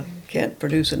 can't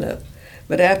produce enough.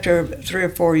 But after 3 or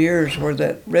 4 years where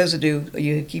that residue,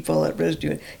 you keep all that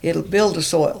residue, it'll build the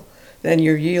soil. Then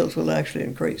your yields will actually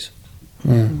increase.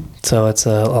 So it's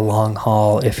a long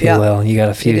haul, if Yeah, you will. You got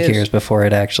a few it is. years before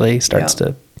it actually starts Yeah.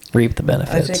 to reap the I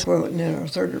benefits. think we're in our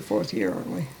 3rd or 4th year, aren't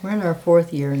we? We're in our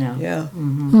 4th year now. Yeah.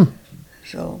 Mm-hmm.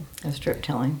 So, Of strip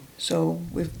tilling.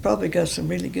 we've probably got some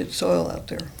really good soil out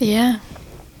there. Yeah.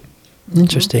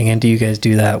 Interesting. And do you guys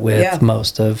do that with Yeah.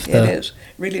 most of It the? is.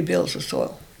 Really builds the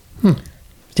soil.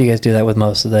 Do you guys do that with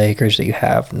most of the acreage that you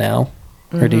have now,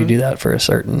 or do you do that for a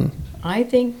certain? I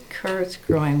think Kurt's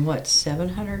growing,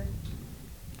 700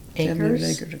 700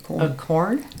 acres? acres of corn. Of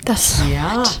corn? That's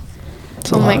Yeah.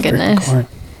 It's a Oh lot my of freaking goodness. corn.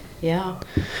 Yeah.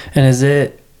 And is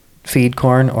it feed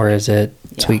corn or is it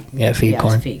Yeah. sweet? Yeah, feed Yeah,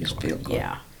 corn. it's feed It's corn. field corn.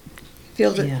 Yeah.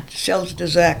 Fields it, Yeah. sells it to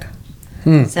Zach.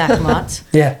 Zach Motts?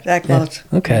 Yeah. Zach yeah. Motts.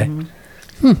 Okay.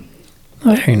 Mm-hmm.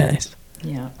 Oh, very nice.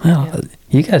 Yeah. Wow, Yeah.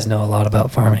 you guys know a lot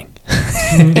about farming.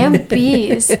 and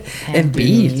bees. And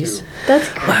bees. That's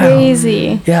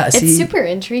crazy. Yeah, It's see, super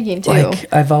intriguing too.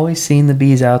 Like I've always seen the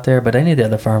bees out there, but any of the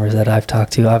other farmers that I've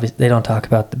talked to, obviously they don't talk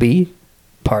about the bee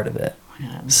part of it.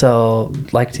 Yeah. So,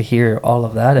 like to hear all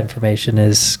of that information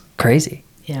is crazy.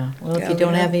 Yeah. Well, if Yeah, you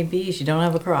don't we have have- any bees, you don't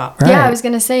have a crop. Right. Yeah, I was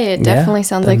gonna say it Yeah, definitely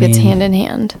sounds I like it's mean- hand in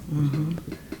hand.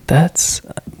 That's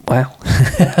wow.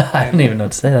 I don't even know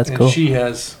what to say. That's And cool. she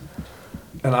has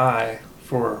an eye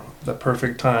for the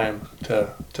perfect time to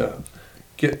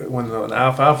get when the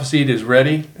alfalfa seed is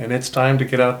ready and it's time to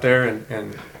get out there and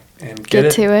get Get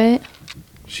it. to it.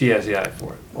 She has the eye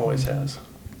for it. Always has.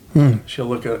 Hmm. She'll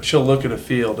look at a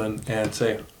field and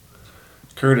say,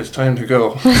 "Kurt, it's time to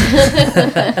go."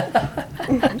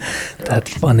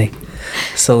 That's funny.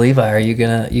 So Levi, are you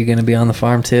gonna be on the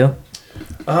farm too?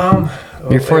 You're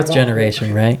It fourth won't-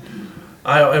 generation, right?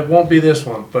 It won't be this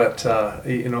one, but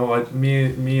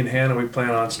me and Hannah, we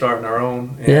plan on starting our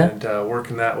own and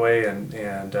working that way.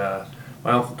 And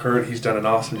my uncle Kurt, he's done an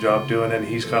awesome job doing it.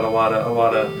 He's got a lot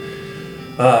of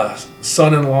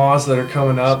son-in-laws that are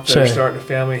coming up that Sure. are starting a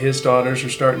family. His daughters are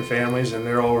starting families, and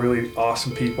they're all really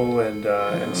awesome people. And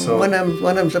so One of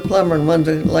them's a plumber and one's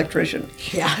an electrician.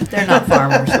 Yeah. They're not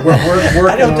farmers. we're working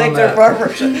I don't on think they're that.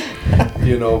 farmers.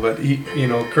 But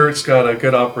Kurt's got a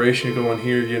good operation going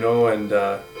here,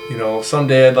 and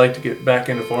someday I'd like to get back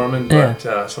into farming,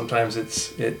 but sometimes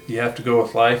you have to go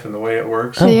with life and the way it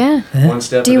works, Yeah. one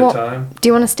step Do at you a want- time. Do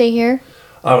you want to stay here?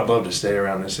 I would love to stay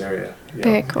around this area.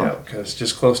 Very cool. Yeah, because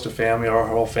just close to family, our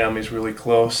whole family's really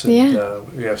close, and Yeah.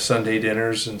 we have Sunday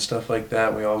dinners and stuff like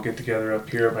that. We all get together up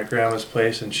here at my grandma's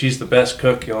place, and she's the best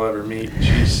cook you'll ever meet.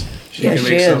 She Yes, can she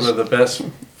make some is. of the best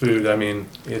food. I mean,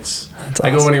 That's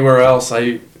I go awesome. anywhere else,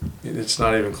 it's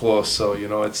not even close. So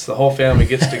it's the whole family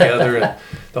gets together, and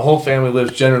the whole family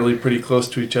lives generally pretty close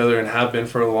to each other and have been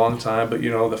for a long time. But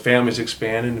the family's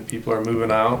expanding and people are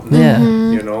moving out. And, Yeah.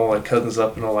 like cousins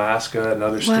up in Alaska and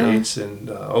other states and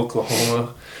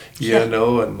Oklahoma. And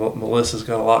Melissa's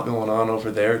got a lot going on over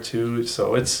there too.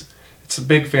 So it's a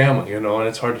big family, and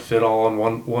it's hard to fit all on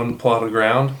one plot of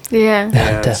ground. Yeah.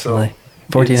 And Definitely. so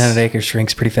 1,400 acres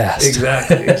shrinks pretty fast.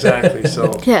 Exactly.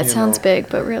 So Yeah, it sounds big,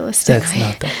 but That's realistically.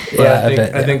 not that. But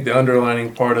Yeah, I think the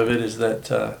underlining part of it is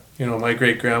that my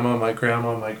great grandma, my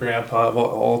grandma, my grandpa,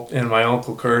 and my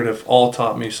uncle Kurt have all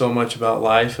taught me so much about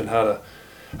life and how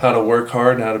to work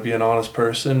hard and how to be an honest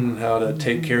person and how to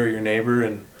take care of your neighbor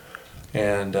and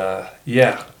that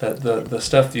the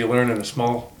stuff that you learn in a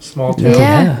small town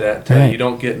Yeah. that Right. you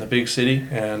don't get in the big city.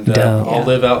 And No. I'll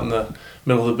live out in the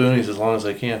middle of the boonies as long as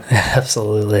I can.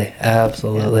 Absolutely.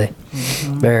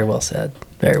 Very well said.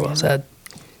 Very well said.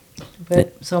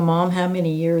 But so, Mom, how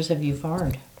many years have you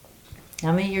farmed?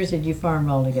 How many years did you farm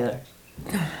altogether?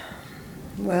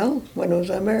 Well, when was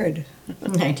I married?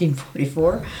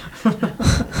 1944.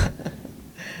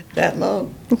 That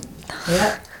long.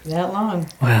 Yeah, that long.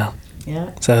 Wow.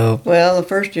 Yeah. So, Well, the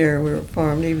first year we were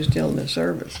farmed, he was still in the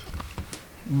service.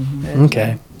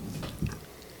 okay.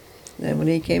 And when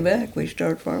he came back, we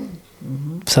started farming.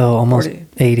 So almost 40.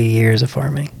 80 years of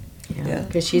farming. Yeah.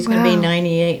 Because she's going to be Wow.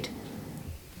 98,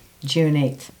 June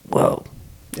 8th. Whoa.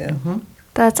 Yeah.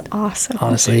 That's awesome. She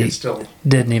Honestly, could still,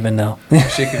 didn't even know.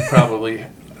 she could probably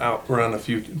outrun a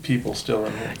few people still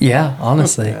in here. Yeah,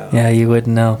 honestly. Yeah. Yeah, you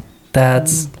wouldn't know.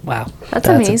 That's, wow. That's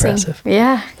amazing. impressive.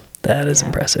 Yeah. That is Yeah.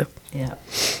 impressive. Yeah.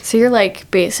 So you're like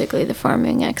basically the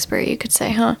farming expert, you could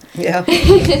say, huh? Yeah.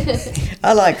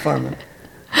 I like farming.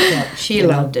 Yeah. She You know.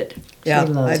 loved it. Yeah,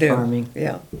 She loves I do. farming.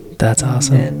 Yeah. That's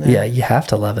awesome. And, Yeah, you have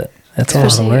to love it. That's a lot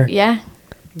of Especially, work. yeah.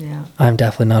 Yeah. I'm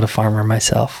definitely not a farmer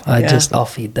myself. Yeah. I'll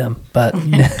feed them, but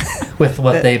with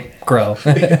what But- they grow.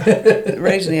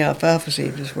 Raising the alfalfa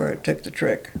seed is where it took the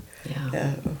trick.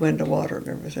 Yeah. When to water and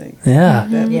everything. Yeah.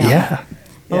 That- Yeah. Yeah.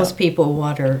 Most people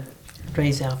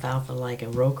raise alfalfa like a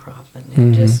row crop and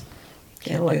Mhm. just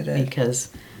Can't kill do it that. because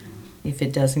if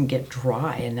it doesn't get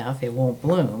dry enough, it won't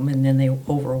bloom, and then they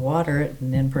overwater it,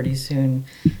 and then pretty soon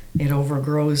it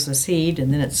overgrows the seed,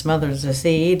 and then it smothers the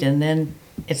seed, and then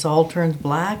it's all turns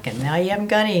black, and now you haven't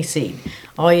got any seed.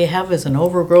 All you have is an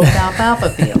overgrowth alfalfa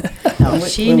field. Now,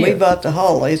 she When we knew. bought the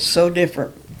hull, it's so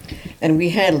different. And we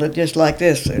handled it just like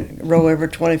this, a row over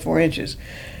 24 inches.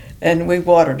 And we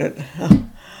watered it.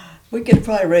 We could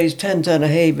probably raise 10 ton of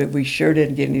hay, but we sure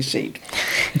didn't get any seed.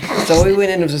 So we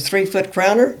went in with a 3-foot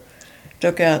crowner,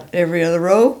 took out every other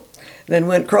row, then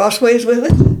went crossways with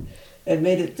it and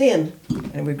made it thin,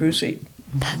 and we grew seed.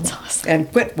 That's awesome.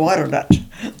 And quit water nuts.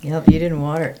 Yep, you didn't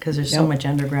water it because there's so Nope. much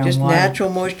underground Just water. natural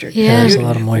moisture. Yeah. There's a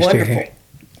lot of moisture Wonderful. here.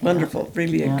 Wonderful.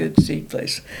 Really a Yeah. good seed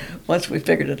place. Once we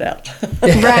figured it out.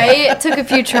 Right? It took a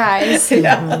few tries.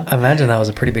 Yeah. I imagine that was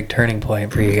a pretty big turning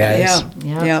point for you guys. Yeah.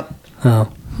 Yeah. Yeah. Oh,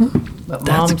 But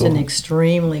That's Mom's an cool.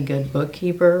 extremely good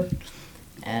bookkeeper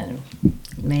and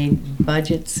made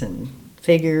budgets and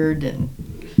figured and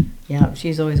yeah,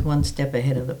 she's always one step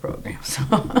ahead of the program. So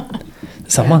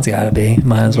someone's got to be.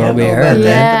 Might as well Yeah, be know her. about then.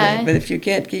 that, Yeah. but if you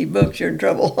can't keep books, you're in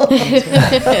trouble.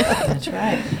 that's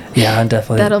right. Yeah, I'm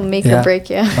definitely. That'll make yeah. or break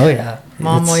you. Oh yeah.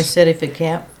 Mom It's- always said if you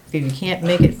can't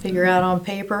make it figure out on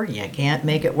paper, you can't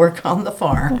make it work on the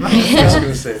farm. I was going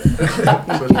to say that.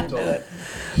 That's what she told me.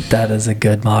 that is a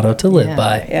good motto to live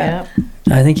by. Yeah.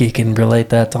 I think you can relate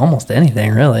that to almost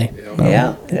anything, really.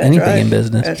 Yeah, that's anything right. in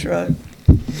business That's right.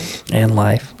 and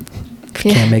life. If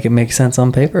you Yeah. can't make it make sense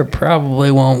on paper, it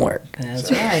probably won't work.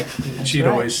 That's right. She'd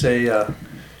right. always say,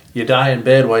 you die in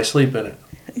bed, why sleep in it?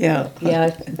 Yeah. Yeah,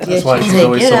 That's why she'd she's say,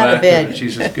 always get so out of active. bed.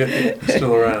 She's just good,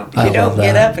 still around. I You don't love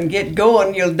get that. up and get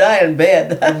going, you'll die in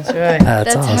bed. That's right.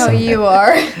 That's That's awesome. how you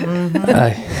are.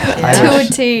 I To a wish,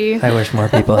 T. I wish more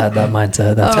people had that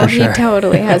mindset. That's Oh, for he sure.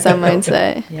 totally has that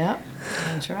mindset. Yep,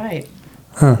 that's right.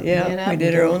 Get Yeah, up we and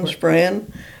did go our own for it.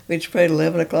 spraying. We'd spray at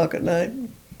 11 o'clock at night.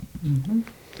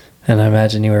 And I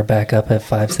imagine you were back up at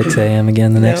 5, 6 a.m.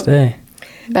 again the next Yeah. day.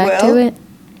 Back to Well- it.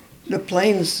 The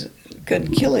planes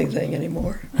couldn't kill anything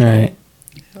anymore. All right.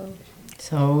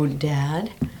 So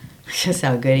Dad, just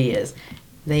how good he is.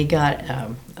 They got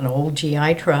an old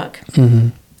GI truck, Mm-hmm.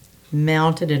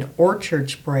 mounted an orchard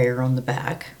sprayer on the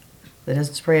back that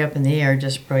doesn't spray up in the air,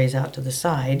 just sprays out to the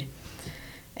side.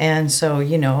 And so,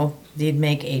 they'd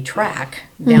make a track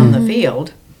down the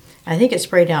field. I think it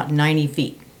sprayed out 90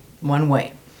 feet one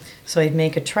way. So he'd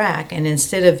make a track, and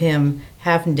instead of him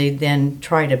having to then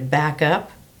try to back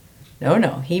up,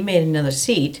 no, he made another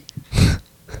seat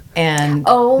and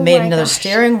Oh made my another gosh.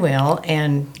 steering wheel,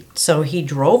 and so he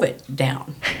drove it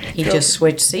down. He just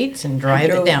switched seats and drive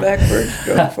it Drove down. backwards,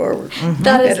 drove forward.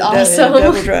 That is Had a awesome.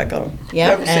 double track on.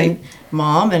 Yeah, Double and seat.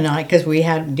 Mom and I, because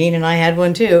Dean and I had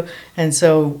one too, and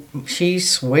so she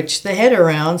switched the head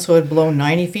around so it'd blow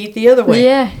 90 feet the other way.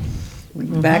 Yeah.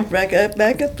 Back up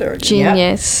there. Again.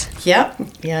 Genius. Yep.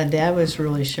 Yeah, Dad was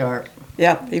really sharp.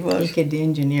 Yeah, he He was. could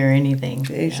engineer anything.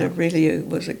 He's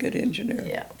was a good engineer.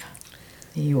 Yeah,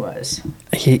 he was.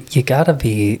 You gotta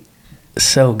be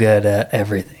so good at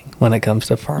everything when it comes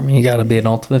to farming. You gotta be an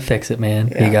ultimate fix-it man.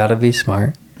 Yeah. You gotta be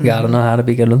smart. You gotta know how to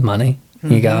be good with money.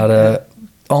 You gotta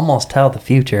almost tell the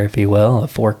future, if you will,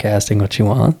 of forecasting what you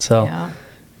want. So Yeah.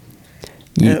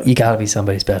 you gotta be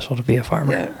somebody special to be a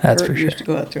farmer. Yeah, That's Kurt for sure. used to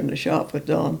go out there in the shop with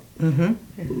Don.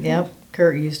 Yep.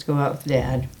 Kurt used to go out with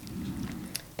Dad.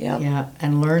 Yeah. Yeah,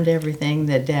 and learned everything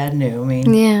that Dad knew. I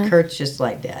mean, Yeah. Kurt's just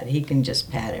like Dad. He can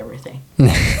just pat everything.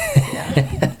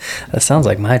 That sounds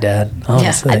like my dad,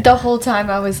 honestly. The whole time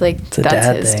I was like, It's a that's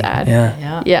dad his thing. dad.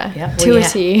 Yeah. Yeah. Well, To a you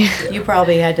T. You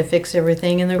probably had to fix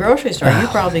everything in the grocery store. You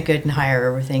probably couldn't hire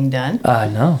everything done. No,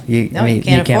 No, you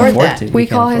can't afford that. to. We You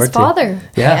can't call his afford to. father.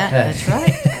 Yeah, that's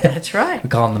right. That's right. We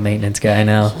call him the maintenance guy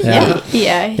now. Yeah.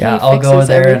 Yeah. He Yeah, I'll go fixes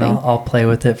there everything. and I'll play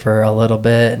with it for a little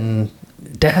bit. And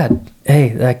Dad,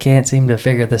 hey, I can't seem to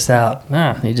figure this out.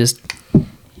 Nah, you just.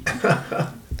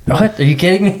 What? Are you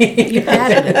kidding me? You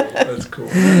patted it. That's cool.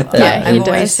 Yeah, he I've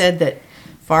always does. said that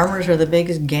farmers are the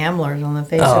biggest gamblers on the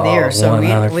face of the Oh, earth. So we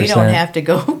 100%. don't have to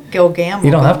go gamble.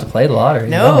 You don't have to play the lottery.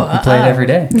 No, you play it every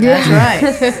day. That's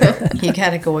right. You got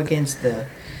to go against the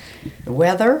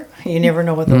weather. You never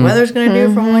know what the weather's going to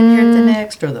do from one year to the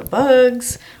next, or the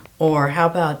bugs, or how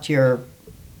about your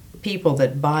people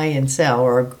that buy and sell,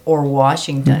 or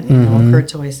Washington. You know,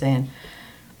 Kurt's always saying,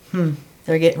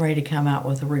 they're getting ready to come out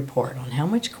with a report on how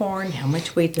much corn, how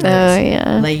much wheat there is. Oh,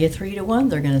 yeah. Lay you 3 to 1.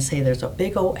 They're going to say there's a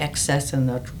big old excess, and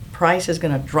the price is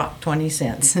going to drop 20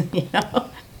 cents. You know.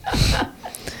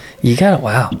 You got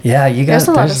wow. Yeah, you got. There's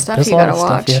a lot of stuff you gotta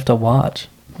watch. You have to watch.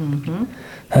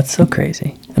 That's so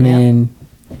crazy. I mean,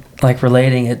 like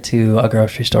relating it to a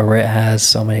grocery store where it has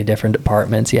so many different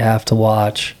departments, you have to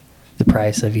watch the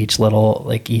price of each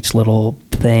little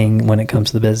thing when it comes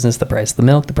to the business. The price of the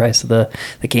milk, the price of the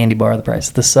candy bar, the price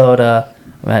of the soda.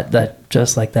 That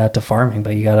just like that to farming,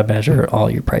 but you got to measure all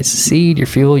your price of seed, your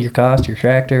fuel, your cost, your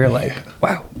tractor. Like,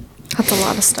 wow. That's a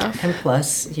lot of stuff. And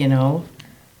plus, you know,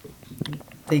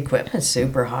 the equipment's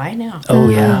super high now. Oh,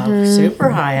 yeah. Super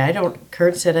high.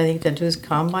 Kurt said I think that his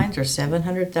combines are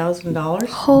 $700,000.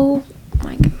 Oh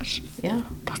my gosh. Yeah.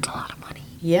 That's a lot of money.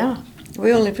 Yeah.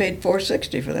 We only paid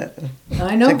 $460 for that.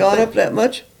 I know. It gone up that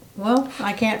much? Well,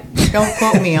 don't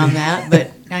quote me on that,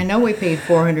 but I know we paid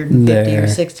 $450,000 There. or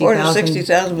 $60,000.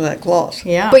 $460,000 for that cloth.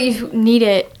 Yeah. But you need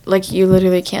it, like, you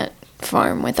literally can't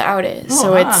farm without it.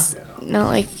 So it's not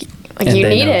like And you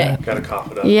they need know it. Gotta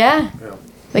cough it up. Yeah. Yeah.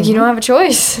 Like, you don't have a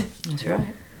choice. That's right.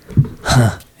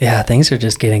 Yeah, things are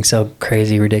just getting so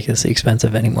crazy, ridiculously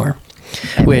expensive anymore,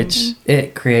 which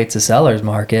it creates a seller's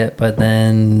market, but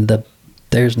then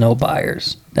there's no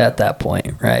buyers at that point,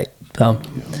 right? So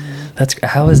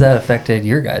how has that affected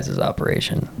your guys'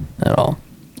 operation at all?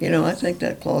 You know, I think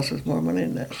that cloth is more money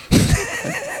than that.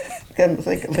 Come to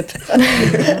think of it.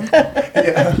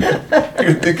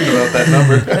 You're thinking about that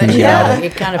number. But yeah,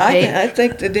 it kind of paid. I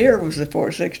think the deer was the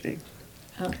 $460.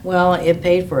 Well, it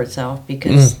paid for itself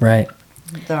because Right.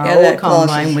 our Yeah, old that cloth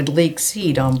combine is- would leak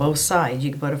seed on both sides.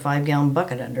 You could put a 5-gallon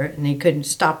bucket under it, and you couldn't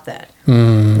stop that.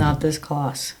 Mm. Not this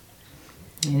cloth.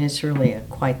 And it's really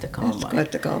quite the That's combine.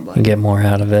 quite the You combine. get more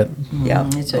out of it. Yeah.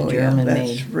 It's a Oh, yeah, German that's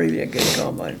made. really a good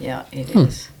combine. Yeah, it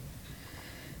is.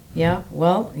 Yeah,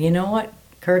 well, you know what?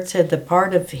 Kurt said the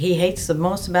part of he hates the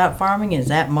most about farming is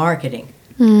that marketing.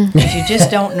 If you just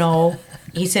don't know.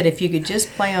 He said if you could just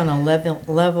play on a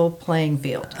level playing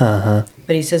field. Uh-huh.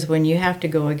 But he says when you have to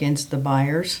go against the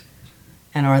buyers,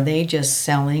 and are they just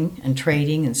selling and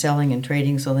trading and selling and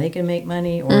trading so they can make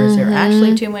money, or is there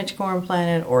actually too much corn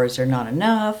planted, or is there not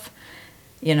enough?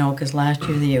 You know, because last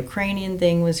year the Ukrainian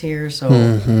thing was here, so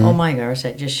oh my gosh,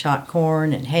 that just shot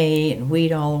corn and hay and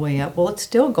wheat all the way up. Well, it's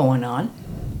still going on,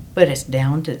 but it's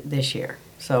down to this year.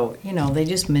 So you know they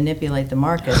just manipulate the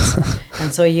markets,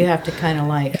 and so you have to kind of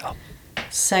like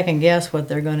second guess what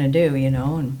they're going to do. You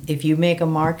know, and if you make a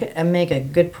market and make a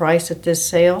good price at this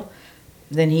sale,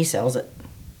 then he sells it.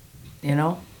 You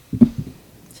know,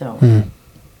 so.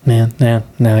 Man,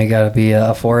 now you got to be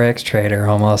a Forex trader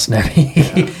almost. Got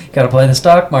to play the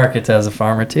stock markets as a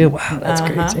farmer too. Wow, that's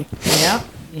crazy.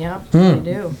 Yeah, they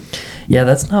do. Yeah,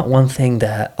 that's not one thing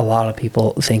that a lot of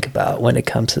people think about when it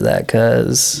comes to that,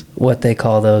 because what they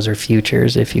call those are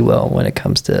futures, if you will, when it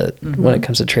comes to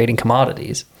trading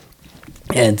commodities.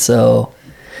 And so,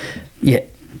 yeah,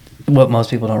 what most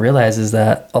people don't realize is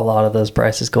that a lot of those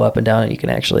prices go up and down, and you can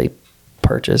actually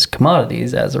purchase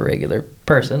commodities as a regular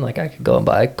person. Like I could go and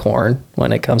buy corn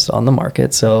when it comes to on the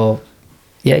market. So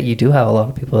yeah, you do have a lot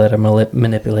of people that are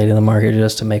manipulating the market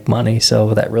just to make money.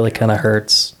 So that really kind of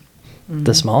hurts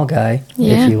the small guy,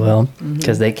 if you will,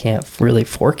 because they can't really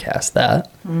forecast that.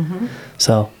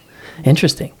 So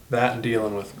interesting. That and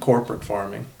dealing with corporate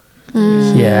farming.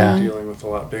 Yeah. Dealing with a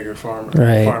lot bigger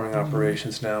farming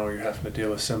operations now, where you're having to deal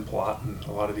with Simplot and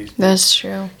a lot of these That's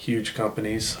true. huge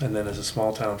companies, and then as a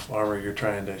small town farmer, you're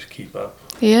trying to keep up.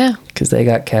 Yeah. Because they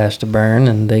got cash to burn,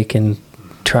 and they can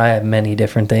try many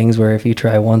different things, where if you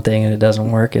try one thing and it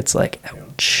doesn't work, it's like,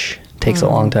 ouch. Takes a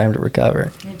long time to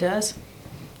recover. It does.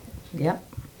 Yep.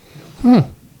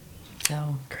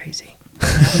 So Crazy.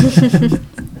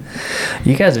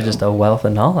 You guys are just a wealth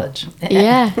of knowledge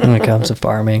Yeah. when it comes to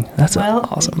farming. That's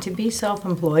awesome. To be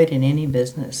self-employed in any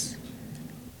business,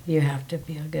 you have to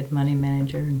be a good money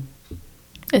manager and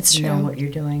It's know true. what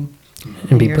you're doing.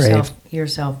 And be brave. You're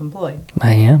self-employed.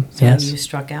 I am, So yes. you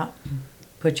struck out and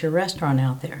put your restaurant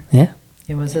out there. Yeah.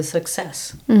 It was a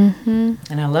success. Mm-hmm.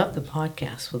 And I love the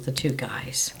podcast with the two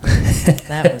guys.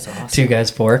 That was awesome. Two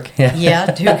guys fork. Yeah. Yeah,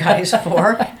 two guys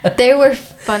fork. They were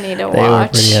funny to They were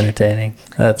watch. pretty entertaining.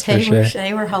 That's for sure.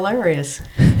 They were hilarious.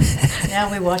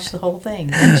 Yeah, we watched the whole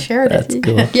thing and shared That's it.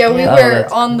 cool. Yeah, we Oh, were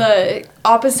that's- on the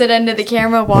opposite end of the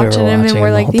camera watching them, and watching we're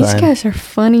the like, whole these time. guys are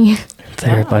funny.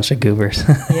 They're a bunch of goobers.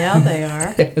 Yeah, they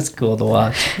are. It was cool to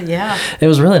watch. Yeah. It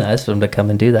was really nice for them to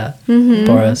come and do that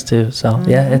for us too. So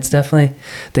yeah, it's definitely,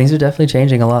 things are definitely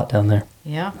changing a lot down there.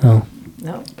 Yeah. Oh,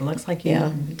 No, it looks like you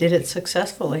did it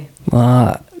successfully.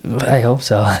 I hope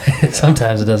so.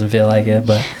 Sometimes it doesn't feel like it,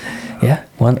 but yeah,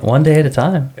 one day at a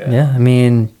time. Yeah. I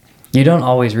mean, you don't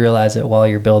always realize it while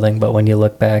you're building, but when you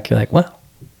look back, you're like, wow,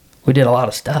 we did a lot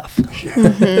of stuff.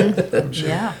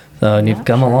 Yeah. So, and you've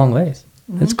come a long ways.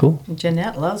 It's cool.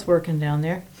 Jeanette loves working down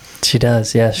there. She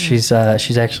does, yes. She's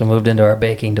actually moved into our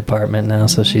baking department now,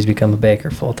 so she's become a baker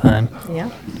full time. Yeah.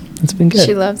 It's been good.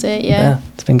 She loves it, yeah.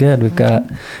 It's been good. We've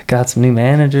got some new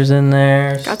managers in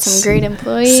there. Got some great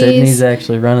employees. Sydney's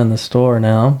actually running the store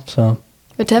now, so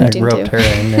Attempting I roped to.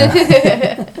 her in.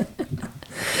 Yeah.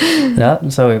 Yeah,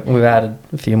 so we've added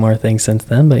a few more things since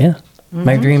then, but yeah,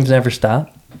 my dreams never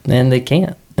stop, and they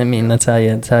can't. I mean, that's how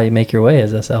you make your way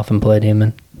as a self-employed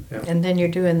human. And then you're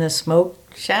doing the smoke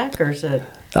shack, or is it?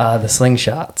 The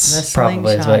slingshots, The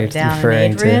probably is what you're slingshot down in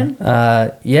referring Adrian?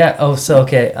 to. Yeah. Oh, so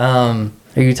okay.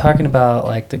 Are you talking about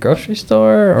like the grocery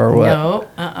store or what? No,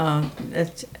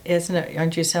 isn't it?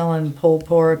 Aren't you selling pulled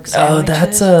pork Oh,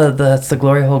 sandwiches? that's the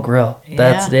Glory Hole Grill.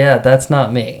 That's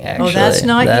not me. Actually, that's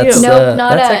not that's, you. Nope,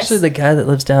 not that's us. actually the guy that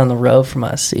lives down the road from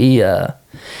us. He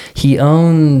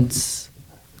owns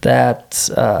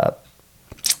that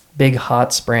big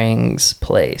hot springs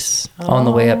place on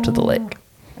the way up to the lake.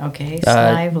 Okay,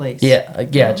 Snively's.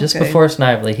 Yeah, just Okay. before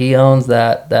Snively. He owns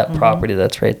that property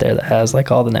that's right there that has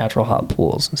like all the natural hot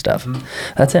pools and stuff.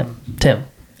 That's him. Tim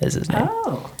is his name.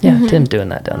 Oh, Yeah, Tim's doing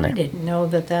that down I there. didn't know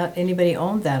that anybody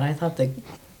owned that. I thought the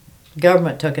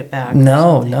government took it back. or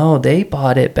No, something. they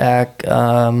bought it back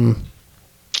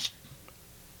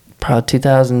probably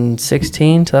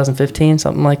 2016, 2015,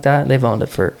 something like that. They've owned it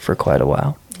for quite a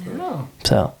while. Oh,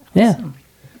 So, yeah.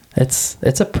 It's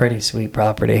a pretty sweet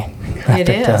property. I've It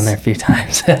been down is. there a few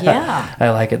times. Yeah. I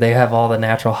like it. They have all the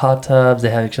natural hot tubs. They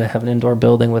actually have an indoor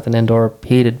building with an indoor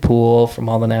heated pool from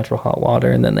all the natural hot water,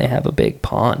 and then they have a big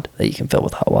pond that you can fill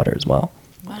with hot water as well.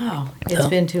 wow. It's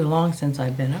been too long since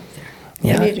I've been up there.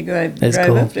 Yeah. You need to go It's drive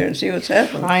cool. up there and see what's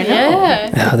happening. I know.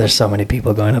 Yeah. Oh, there's so many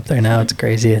people going up there now. It's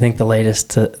crazy. I think the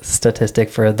latest statistic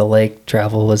for the lake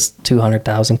travel was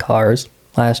 200,000 cars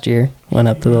last year went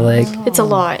up to the lake. It's a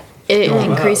lot. It wow.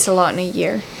 increased a lot in a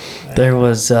year. There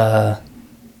was over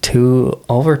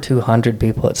 200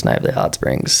 people at Snively Hot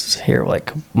Springs here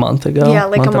like a month ago. Yeah,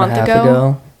 like a and month half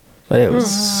ago. But it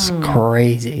was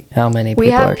crazy how many people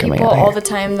We are have coming people out all here. the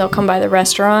time. They'll come by the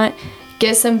restaurant,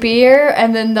 get some beer,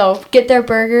 and then they'll get their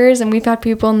burgers. And we've had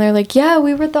people, and they're like, "Yeah,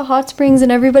 we were at the hot springs,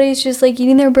 and everybody's just like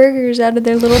eating their burgers out of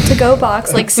their little to-go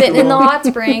box, like sitting in the hot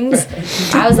springs."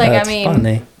 I was like, That's I mean,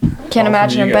 funny. can't All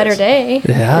imagine from a you better guys. day,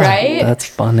 Yeah, right? that's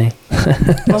funny.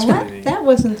 Well, pretty neat. that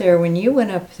wasn't there when you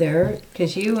went up there,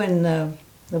 because you and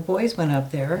the boys went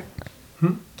up there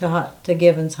to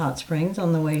Gibbons Hot Springs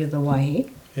on the way to the Waihee.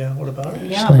 Yeah, what about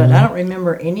it? Yeah, but I don't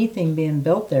remember anything being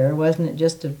built there. Wasn't it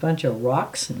just a bunch of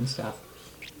rocks and stuff?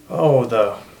 Oh,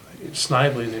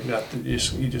 Snively, they've got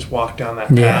you just walk down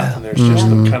that Yeah. path, and there's just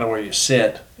the kind of where you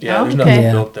sit. Yeah, there's Okay. nothing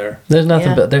Yeah. built there. There's nothing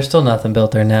Yeah. built. There's still nothing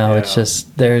built there now. It's Yeah.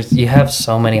 just you have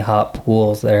so many hot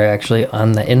pools that are actually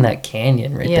in that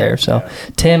canyon right Yeah. there. So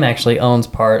Tim actually owns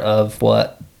part of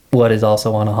what is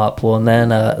also on a hot pool, and then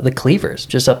the Cleavers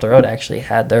just up the road actually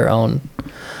had their own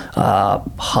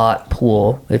hot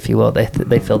pool, if you will.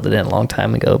 They filled it in a long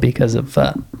time ago because of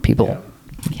people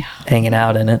hanging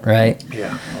out in it, right?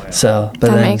 Yeah. Oh, yeah. So, but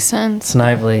That then makes sense.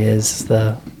 Snively is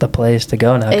the place to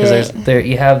go now because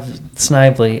you have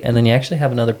Snively, and then you actually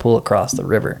have another pool across the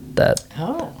river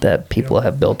that people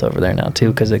have built over there now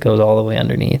too, because it goes all the way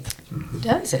underneath.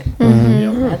 Does it?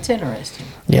 Mm-hmm. That's interesting.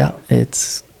 Yeah,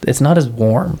 it's not as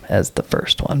warm as the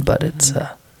first one, but it's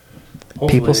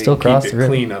Hopefully people still they cross keep the it river.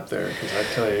 clean up there, because I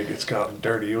tell you, it's gotten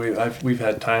dirty. We've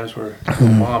had times where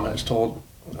Mm-hmm. Mom has told.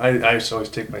 I used to always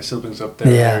take my siblings up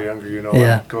there Yeah. when they were younger,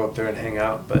 Yeah. and go up there and hang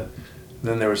out. But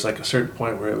then there was like a certain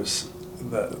point where it was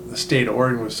the state of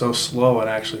Oregon was so slow in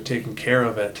actually taking care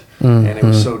of it, and it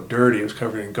was so dirty. It was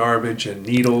covered in garbage and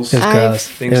needles. It was gross.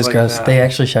 Things It was like gross. that. They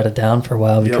actually shut it down for a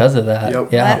while because of that.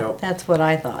 Yep. Yeah. Yep. That's what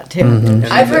I thought too. Mhm.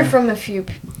 I've heard from a few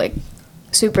like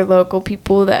super local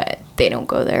people that they don't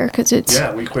go there because it's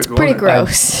Yeah, we quit going pretty there.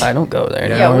 gross. I don't go there.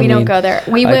 Yeah, Yeah, now. we I don't mean, go there.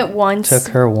 We I went once. Took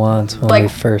her once when like- we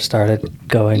first started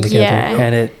going together, Yeah.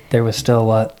 and there was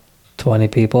still 20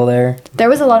 people there. There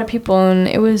was a lot of people, and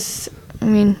it was. I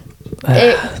mean,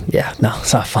 it, Yeah, no,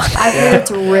 it's not fun. I've heard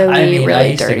it's really,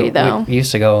 really dirty though. We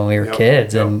used to go when we were Yep,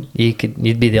 kids, yep. and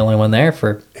you'd be the only one there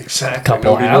for Exactly. a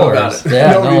couple Nobody knew about hours. it.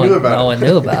 Yeah, Nobody knew about no it. one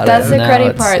knew about That's it. the Now cruddy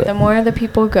it's, part. The more the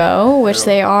people go, which Yeah.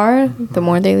 they are, the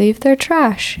more they leave their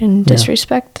trash and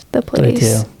disrespect the They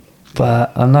place. do.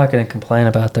 But I'm not going to complain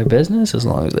about their business as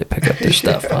long as they pick up their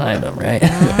stuff behind them, right?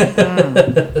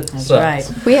 That's So- right.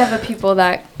 We have a people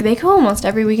that they go almost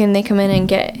every weekend. They come in and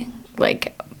get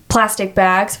like plastic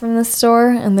bags from the store,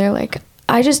 and they're like,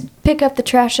 "I just pick up the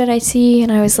trash that I see,"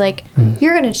 and I was like,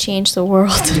 "You're gonna change the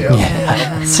world."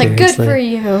 Yeah. It's like good for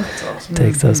Seriously. you. That's awesome.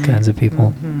 Takes those kinds of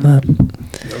people. But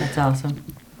That's awesome.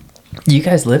 you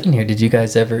guys live in here. Did you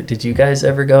guys ever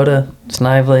go to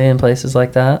Snively and places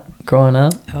like that growing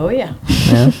up? Oh yeah.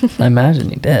 Yeah, I imagine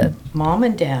you did. Mom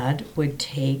and Dad would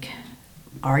take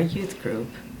our youth group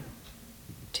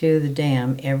to the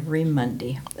dam every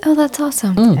Monday Oh, that's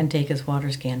awesome. and take us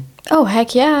water skiing. Oh,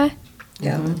 heck yeah.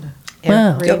 Yeah. Wow.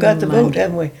 Every Still got the boat, Monday.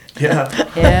 haven't we? Yeah.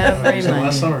 Every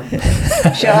Last Monday.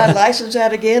 summer. Shall I license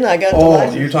that again? I got the Oh,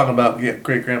 license. you're talking about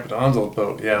great grandpa Don's old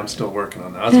boat. Yeah, I'm still working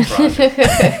on that. That's a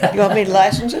project. You want me to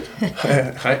license it?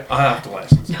 I have to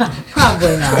license it.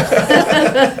 Probably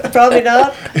not. Probably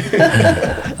not.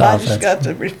 I that's- just got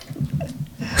the.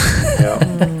 Yeah.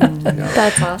 Yeah.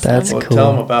 That's awesome. That's Well, cool.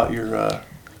 tell them about your.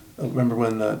 Remember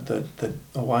when the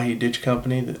Hawaii Ditch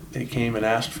Company that they came and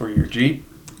asked for your Jeep?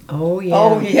 Oh yeah.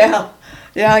 Oh yeah,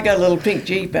 yeah. I got a little pink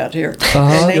Jeep out here,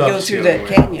 and they You go have to through see that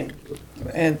it anyway. canyon,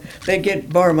 and they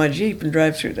borrow my Jeep and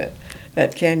drive through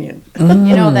that canyon.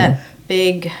 You know that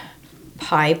big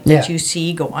pipe that Yeah. you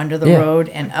see go under the Yeah. road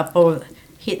and up over.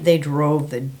 They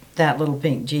drove that little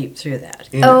pink Jeep through that.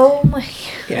 Oh my.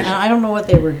 And I don't know what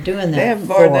they were doing that They haven't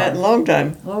for. borrowed that in a long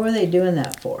time. What were they doing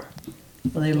that for?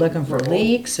 Were they looking for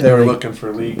leaks? They were looking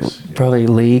for leaks. Probably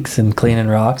leaks and cleaning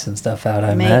rocks and stuff out,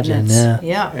 I imagine. Yeah.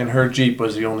 Yeah. And her Jeep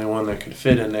was the only one that could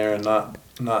fit in there and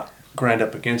not grind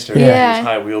up against her. Yeah. It was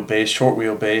high wheelbase, short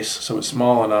wheelbase, so it's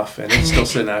small enough, and it's still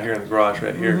sitting out here in the garage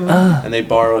right here. Ah. And they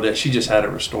borrowed it. She just had it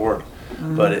restored,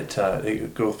 but it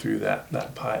could go through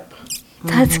that pipe.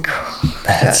 That's cool.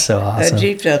 That's so awesome. That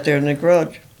Jeep's out there in the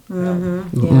garage. Yeah,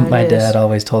 My it is. dad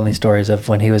always told me stories of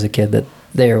when he was a kid that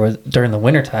there was during the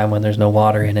wintertime when there's no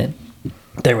water in it,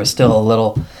 there was still a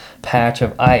little patch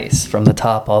of ice from the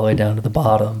top all the way down to the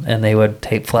bottom, and they would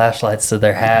tape flashlights to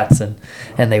their hats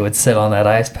and they would sit on that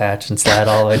ice patch and slide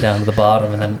all the way down to the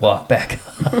bottom and then walk back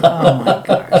up. Oh my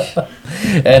gosh.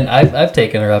 And I've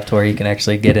taken her up to where you can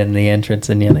actually get in the entrance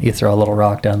and you throw a little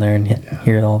rock down there and you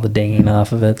hear all the dinging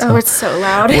off of it. Oh, it's so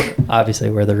loud. Obviously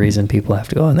we're the reason people have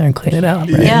to go in there and clean it out.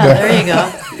 Right? Yeah, there you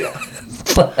go.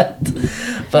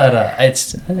 But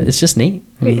it's just neat.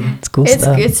 I mean, it's cool It's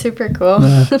stuff. it's super cool.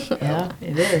 Yeah,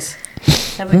 it is.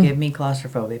 That would give me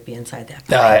claustrophobia be inside that.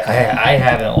 No, I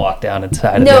haven't walked down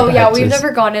inside of No, it. yeah, I we've just-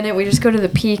 never gone in it. We just go to the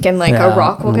peak and like Yeah, a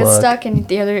rock will get look. stuck. And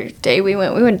the other day we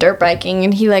went dirt biking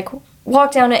and he like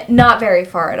walked down it, not very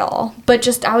far at all. But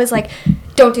just I was like,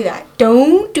 don't do that.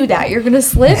 Don't do that. You're gonna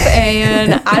slip,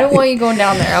 and I don't want you going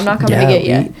down there. I'm not coming to get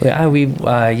you. We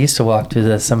used to walk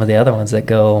to some of the other ones that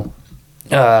go.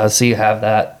 So you have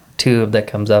that tube that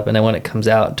comes up, and then when it comes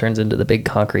out, it turns into the big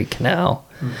concrete canal,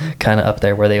 kind of up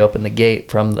there where they open the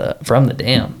gate from the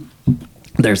dam.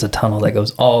 there's a tunnel that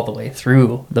goes all the way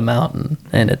through the mountain,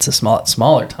 and it's a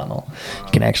smaller tunnel.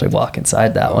 You can actually walk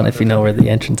inside that one if you know where the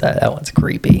entrance at. That one's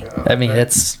creepy. I mean,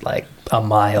 it's like a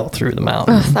mile through the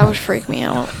mountain. Ugh, that would freak me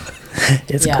out.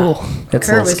 It's Yeah. cool. It's a Kurt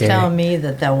little was scary. telling me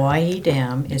that the Waihi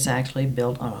Dam is actually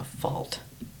built on a fault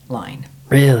line.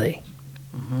 Really?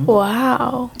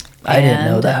 Wow. I didn't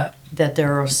know And that. That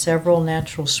there are several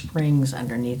natural springs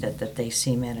underneath it that they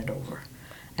cemented over.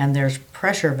 And there's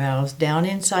pressure valves down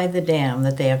inside the dam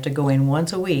that they have to go in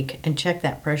once a week and check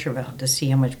that pressure valve to see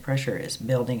how much pressure is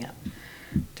building up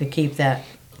to keep that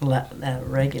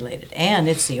regulated. And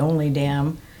it's the only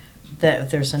dam that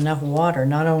if there's enough water,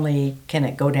 not only can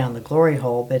it go down the glory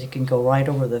hole, but it can go right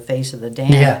over the face of the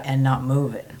dam Yeah. and not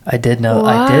move it. I did know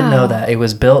Wow. that. It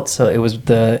was built so it was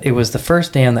the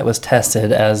first dam that was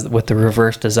tested as with the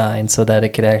reverse design so that it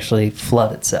could actually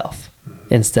flood itself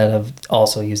instead of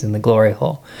also using the glory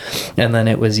hole. And then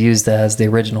it was used as the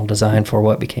original design for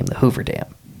what became the Hoover Dam.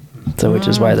 So which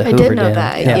is why the I Hoover did know Dam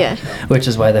that, yeah. which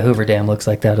is why the Hoover Dam looks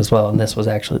like that as well, and this was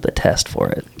actually the test for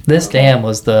it. This dam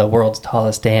was the world's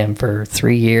tallest dam for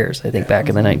 3 years, I think back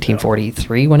in the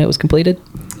 1943 when it was completed.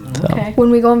 So, Okay.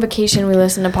 When we go on vacation, we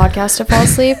listen to podcasts to fall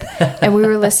asleep, and we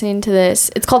were listening to this.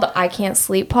 It's called the I Can't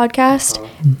Sleep podcast,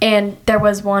 and there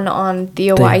was one on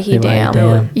the Owyhee the Owyhee Dam.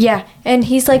 Dam. Yeah, and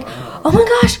he's like, "Oh my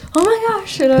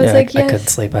gosh, and I was yeah, like, I "Yes." couldn't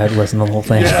sleep. I had to listen to the whole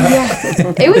thing.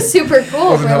 Yeah, it was super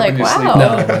cool. Wasn't We're like, helping you sleep. "Wow."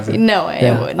 No, it wasn't. No, it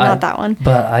Yeah, would not that one.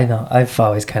 But I know I've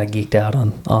always kind of geeked out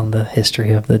on the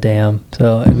history of the dam.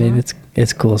 So I mean,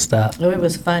 it's cool stuff. So it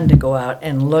was fun to go out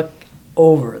and look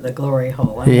over the glory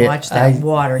hole and Yeah, watch that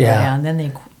water go yeah. down.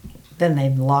 Then they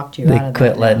locked you They out of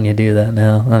quit that. letting you do that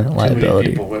now. Too many Liability.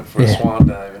 people went for a Yeah. swan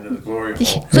dive into the glory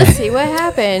hole. Let's see what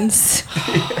happens.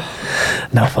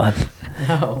 No fun.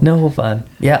 No. No fun.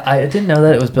 Yeah, I didn't know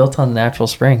that it was built on natural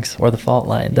springs or the fault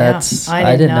line. That's Yeah,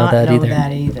 I did didn't know not that know either.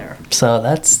 that either. So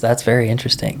that's very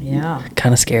interesting. Yeah.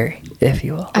 Kind of scary, if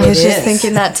you will. I was It just is.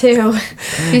 thinking that too. You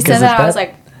 'Cause said if that, I was that-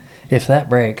 like, If that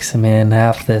breaks, I mean,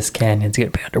 half this canyon's gonna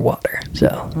be underwater.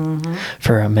 So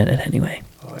for a minute anyway.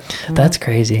 Oh, yeah. That's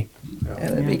crazy.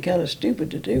 And it'd be kind of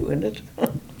stupid to do, wouldn't it?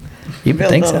 You would Built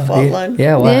think on so. a fault Yeah. line?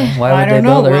 Yeah. Why? Yeah. Why I would they don't know.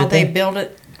 build Well, everything? they built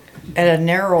it at a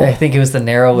narrow. I think it was the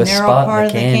narrowest Narrow spot part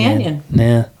in the of the canyon.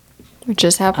 canyon. we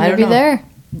just happened I to don't be know. there.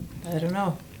 I don't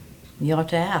know. You'll have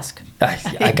to ask. Yeah.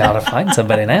 I gotta find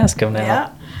somebody and ask them now. Yeah.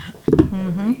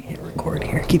 Hit record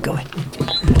here. Keep going.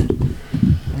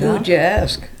 Who would you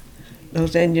ask?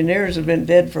 Those engineers have been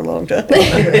dead for a long time.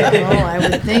 Well, I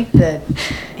would think that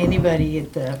anybody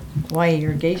at the Hawaii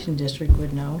Irrigation District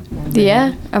would know.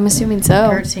 Yeah, I'm assuming so.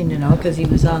 Kurt seemed to know because he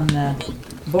was on the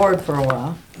board for a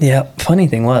while. Yeah. Funny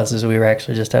thing was, is we were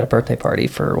actually just at a birthday party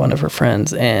for one of her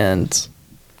friends, and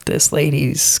this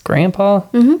lady's grandpa.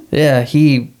 Yeah,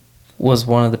 he was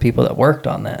one of the people that worked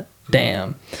on that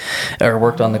dam, or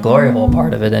worked on the glory hole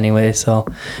part of it anyway. So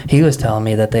he was telling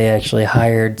me that they actually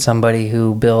hired somebody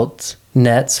who built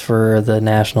nets for the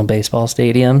national baseball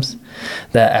stadiums,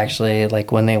 that actually, like,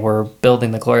 when they were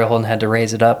building the glory hole and had to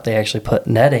raise it up, they actually put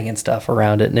netting and stuff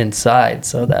around it and inside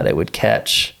so that it would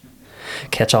catch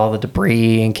all the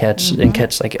debris and catch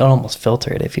like it almost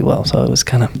filter it, if you will. So it was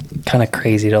kind of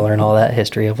crazy to learn all that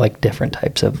history of like different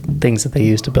types of things that they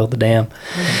used to build the dam.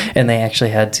 And they actually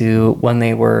had to, when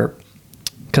they were,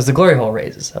 because the glory hole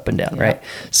raises up and down, right?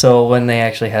 So when they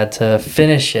actually had to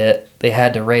finish it, they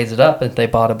had to raise it up, and they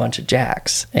bought a bunch of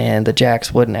jacks, and the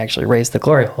jacks wouldn't actually raise the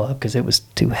glory hole up because it was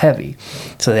too heavy.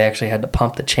 So they actually had to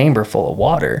pump the chamber full of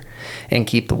water and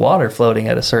keep the water floating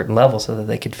at a certain level so that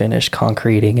they could finish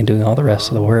concreting and doing all the rest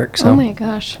of the work. So Oh my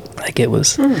gosh. like it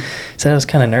was, so it was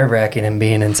kind of nerve-wracking and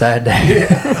being inside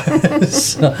there.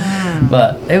 So,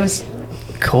 but it was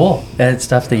cool. It's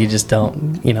stuff that you just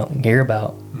don't, hear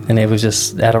about. And it was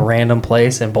just at a random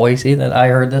place in Boise that I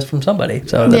heard this from somebody.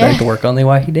 So that I could work on the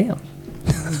Owyhee Dam.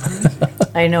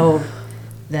 I know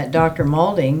that Dr.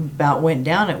 Maulding about went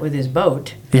down it with his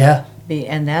boat. Yeah.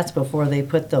 And that's before they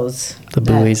put those The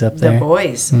buoys up there. The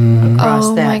buoys across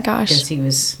Oh that. my gosh. Because he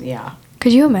was, yeah,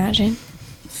 Could you imagine?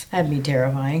 that'd be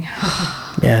terrifying.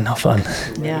 Yeah, no fun.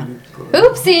 Yeah.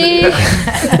 Oopsie.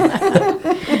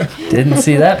 Didn't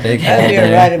see that big That'd head be a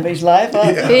there. ride of his life,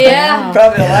 huh? Yeah.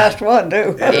 Probably the last one,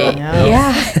 too. Yeah.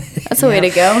 Yeah. That's the way to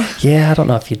go. Yeah, I don't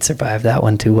know if you'd survive that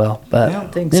one too well. But, I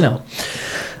don't think so.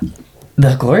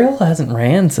 The glory hole hasn't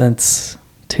ran since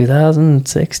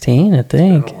 2016, I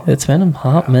think. It's been a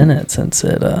hot minute since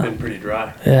it Been pretty dry.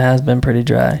 has been pretty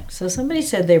dry. So somebody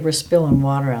said they were spilling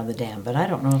water out of the dam, but I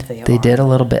don't know if they are. They did a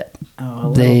little bit. Oh, a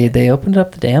little They bit. they opened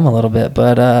up the dam a little bit,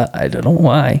 but I don't know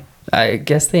why. I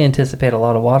guess they anticipate a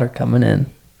lot of water coming in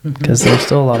because there's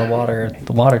still a lot of water.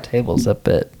 The water table's up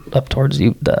towards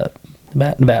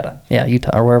Nevada,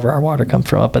 Utah, or wherever our water comes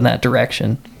from, up in that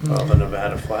direction. Oh, the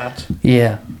Nevada Flats.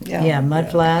 Yeah, mud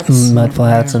flats. mud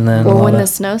flats, and then Well, when the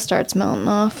snow starts melting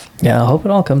off. I hope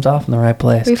it all comes off in the right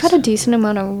place. We've had a decent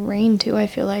amount of rain too, I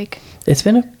feel like. It's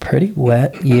been a pretty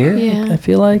wet year, Yeah. I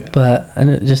feel like, and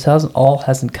it just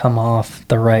hasn't come off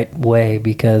the right way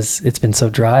because it's been so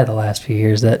dry the last few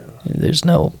years that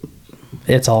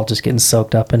it's all just getting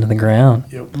soaked up into the ground.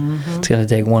 Yep. It's going to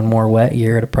take one more wet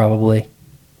year to probably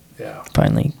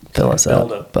finally fill us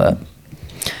up. But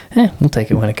we'll take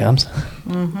it when it comes.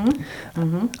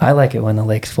 I like it when the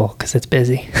lake's full because it's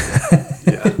busy.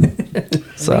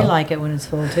 We like it when it's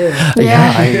full too.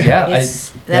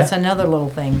 That's another little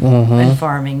thing in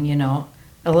farming,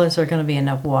 unless there's going to be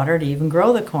enough water to even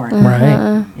grow the corn.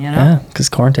 Right. Yeah, because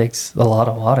corn takes a lot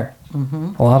of water.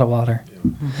 A lot of water.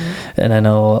 And I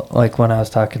know, like, when I was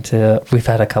talking we've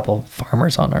had a couple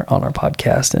farmers on our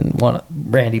podcast, and one,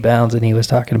 Randy Bounds, and he was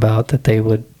talking about that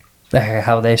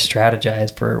how they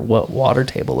strategize for what water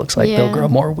table looks like. They'll grow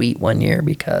more wheat one year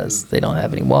because they don't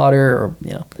have any water, or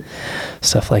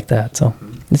stuff like that. So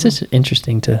it's just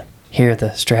interesting to hear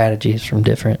the strategies from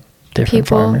different People,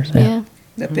 farmers. Yeah.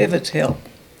 The pivots help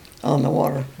on the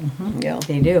water. Yeah.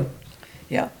 they do.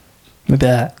 Yeah. With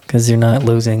that, because you're not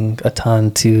losing a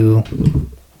ton to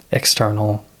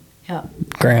external Yeah.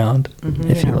 ground, if you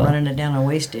You're not will. running it down a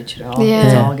waste ditch at all.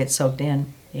 Yeah. It all gets soaked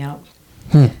in. Yeah.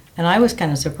 Hmm. And I was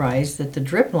kind of surprised that the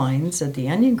drip lines that the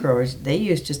onion growers, they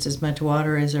use just as much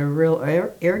water as a real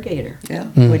irrigator Yeah.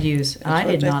 would use. And I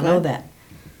what did they not know plant. that.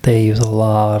 They use a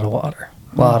lot of water.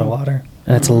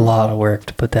 And it's a lot of work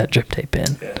to put that drip tape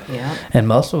in. Yeah. And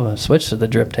most of them switch to the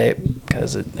drip tape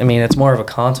because, it's more of a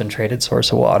concentrated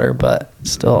source of water, but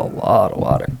it's still a lot of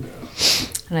water.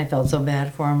 And I felt so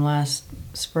bad for them last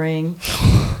spring.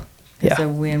 Yeah. The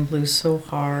wind blew so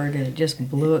hard and it just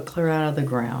blew it clear out of the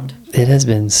ground. It has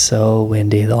been so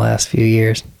windy the last few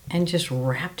years. And just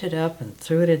wrapped it up and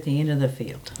threw it at the end of the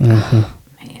field.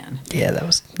 Mm-hmm. Man. Yeah, that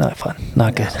was not fun.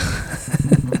 Not good.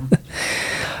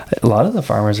 A lot of the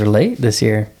farmers are late this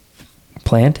year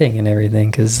planting and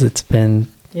everything because it's been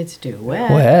It's too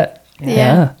wet. wet.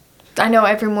 Yeah. I know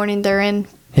every morning they're in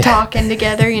Yeah. talking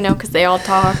together, because they all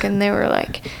talk, and they were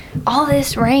like, all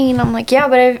this rain. I'm like, yeah,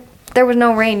 but if there was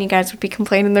no rain, you guys would be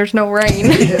complaining there's no rain.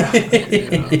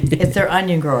 It's their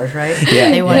onion growers, right?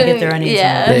 Yeah. They want to get their onions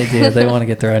Yeah. in. They do. They want to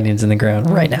get their onions in the ground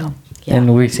right now. Yeah.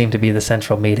 And we seem to be the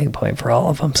central meeting point for all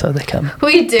of them, so they come.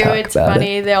 We do. talk It's about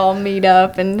funny. They all meet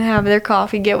up and have their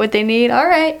coffee, get what they need. All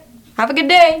right. Have a good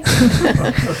day.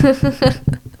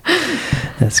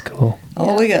 That's cool.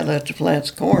 All we got left to plant's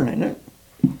corn, isn't it?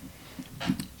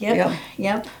 Yep.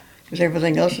 Yep. Because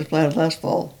everything else was planted last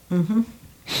fall.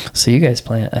 So you guys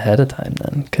plant ahead of time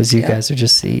then, because you Yeah. guys are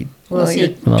just seed. Well, you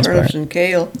see, the most turnips part. and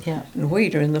kale yeah. and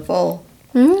wheat are in the fall.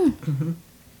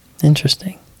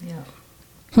 Interesting.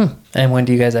 Yeah. And when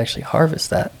do you guys actually harvest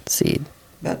that seed?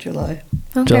 About July.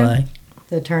 Okay. July.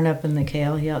 The turnip and the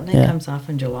kale, that Yeah. comes off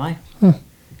in July. Hmm.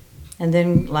 And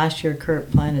then last year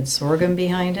Kurt planted sorghum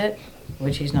behind it,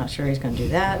 which he's not sure he's going to do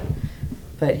that.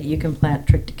 But you can plant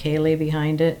triticale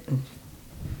behind it.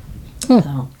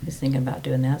 So he's thinking about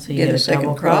doing that. So you get, a second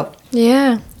double crop.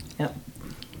 Yeah. Yep.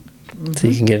 So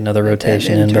you can get another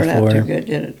rotation That in didn't turn out too before. good,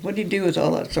 did it? What do you do with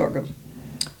all that sorghum?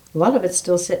 A lot of it's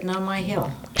still sitting on my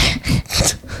hill.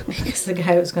 Because the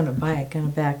guy who was going to buy it kind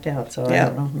of backed out. So I Yeah.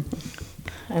 don't know.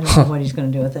 I don't know what he's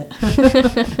going to do with it.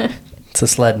 It's a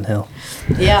sledding hill.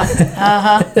 Yeah.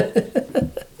 Uh-huh.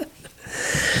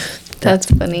 That's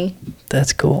funny.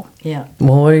 That's cool. Yeah.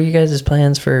 Well, what are you guys'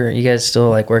 plans for? You guys still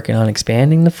like working on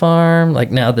expanding the farm?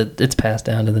 Like now that it's passed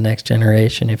down to the next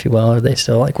generation, if you will, are they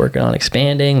still like working on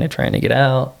expanding? They're trying to get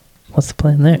out. What's the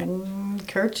plan there?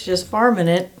 Kurt's just farming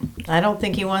it. I don't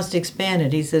think he wants to expand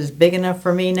it. He says it's big enough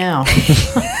for me now.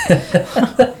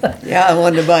 Yeah, I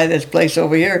wanted to buy this place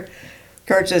over here.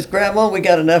 Kurt says, Grandma, we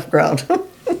got enough ground.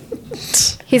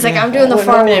 He's like, I'm doing the Went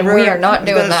farming, and over, we are not was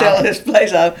doing gonna sell that. his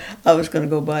place. I was going to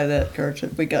go buy that. Kurt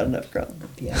said, we got enough ground.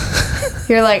 Yeah.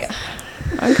 You're like,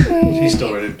 okay. She's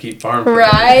still ready to keep farming.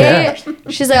 Right?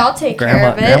 She's like, I'll take care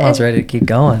of it. Grandma's ready to keep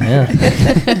going.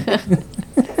 Yeah.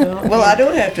 Well, I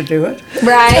don't have to do it.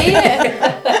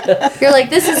 Right? You're like,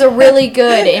 this is a really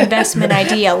good investment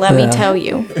idea, let me tell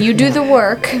you. You do the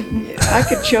work. I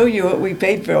could show you what we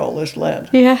paid for all this land.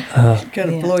 Yeah.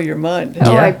 Kind of blow your mind.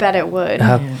 Oh, Yeah. I bet it would.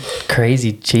 How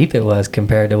crazy cheap it was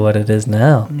compared to what it is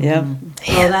now. Yeah.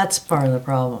 Well, that's part of the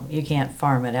problem. You can't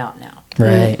farm it out now.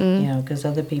 Right. You know, because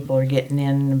other people are getting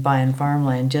in and buying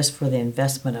farmland just for the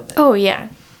investment of it. Oh, yeah.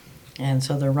 And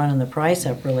so they're running the price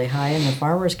up really high, and the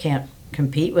farmers can't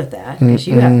compete with that because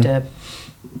you have to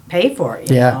pay for it.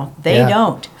 You Yeah, know? They yeah.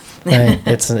 don't. Right.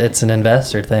 It's an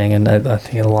investor thing, and I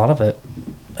think a lot of it.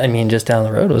 I mean, just down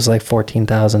the road it was like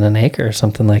 14,000 an acre or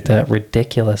something like that.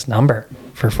 Ridiculous number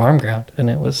for farm ground, and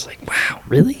it was like, wow,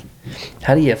 really?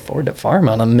 How do you afford to farm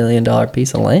on $1 million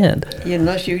piece of land?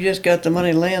 Unless you just got the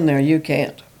money laying there, you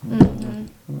can't.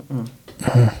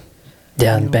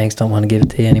 Yeah, and banks don't want to give it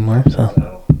to you anymore.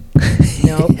 So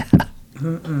Nope.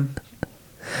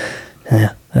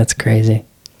 yeah, that's crazy.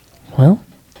 Well,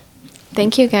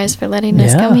 Thank you guys for letting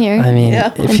us yeah. come here. I mean,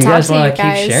 Yeah. if And you talk guys to want you to keep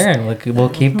guys. sharing, we'll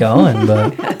keep going.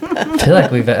 But I feel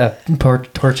like we've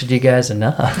tortured you guys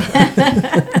enough.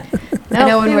 I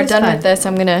know when it we're was done fun. with this,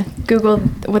 I'm gonna Google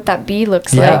what that bee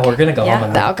looks Yeah, like. we're gonna go Yeah. home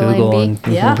and The like, alkaline Google bee. and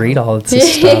Yeah. read all of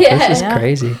this stuff. This is Yeah.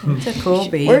 crazy. It's a cool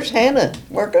bee. Where's Hannah?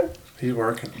 Working? He's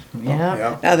working. Yeah.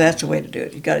 Yeah. Now that's the way to do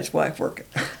it. You got his wife working.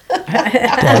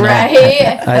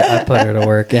 Right? I put her to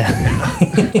work. Yeah,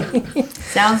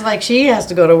 Sounds like she has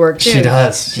to go to work too. She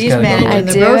does. She's She's gotta go to managing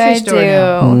work. the grocery I store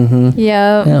now. Mm-hmm.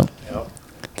 Yep. Yeah, Yep.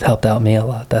 it's helped out me a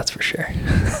lot. That's for sure.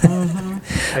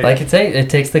 Hey, Like it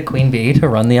takes the queen bee to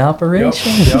run the Yep,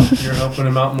 operation. yep. You're helping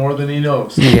him out more than he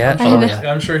knows. Yeah. Oh, yeah.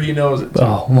 I'm sure he knows it too.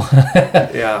 Oh.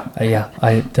 Yeah. Yeah.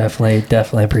 I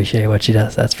definitely appreciate what she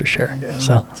does. That's for sure. Yeah.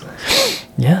 So,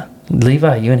 yeah.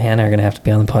 Levi, you and Hannah are gonna have to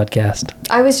be on the podcast.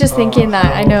 I was just thinking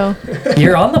that. I know.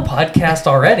 You're on the podcast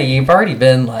already. You've already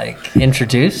been like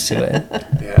introduced to it.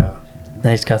 Yeah.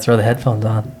 Now you just gotta throw the headphones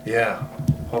on. Yeah.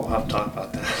 We'll have to talk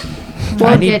about that.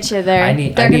 We'll need- get you there. I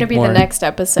need They're gonna be more- the next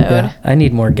episode. Yeah, I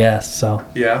need more guests, so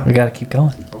Yeah. we gotta keep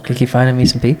going. Okay. Keep finding me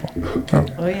some people.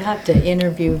 Well, you have to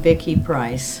interview Vicky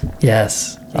Price.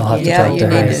 Yes, I'll have to Yeah, talk you to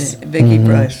need her. to, Vicky Mhm.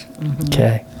 Price.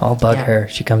 Okay, I'll bug Yeah. her.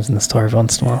 She comes in the store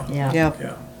once in a while. Yeah. Yeah.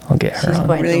 Yeah. I'll get her She's on.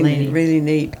 quite the Really, lady. really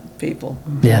neat people.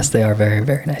 Yes, they are very,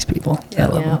 very nice people. I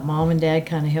love Yeah, them. Mom and Dad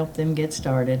kind of helped them get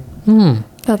started.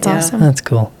 That's Yeah. awesome. That's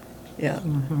cool. Yeah.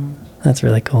 That's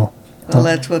really cool. Well,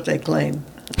 that's what they claim.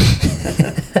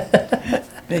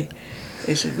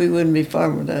 They said we wouldn't be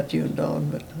farming without you and Dawn,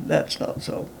 but that's not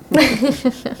so.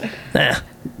 Nah,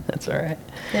 that's all right.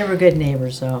 They were good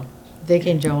neighbors, though.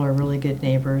 Vicky and Joel are really good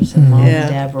neighbors, and Mom Yeah. and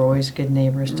Dad were always good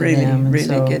neighbors to Really, them. And really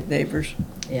so, good neighbors.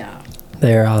 Yeah,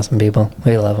 They are awesome people.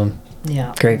 We love them.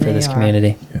 yeah. Great for they this are.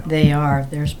 community. They are.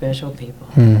 They're special people.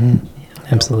 Hmm.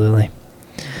 Yeah. Absolutely.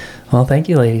 Well, thank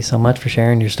you, ladies, so much for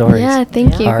sharing your stories. Yeah,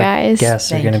 thank you Our guys. guests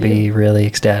are Thank going to be you. really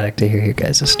ecstatic to hear your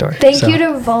guys' story. Thank So, you to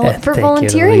yeah, for thank you to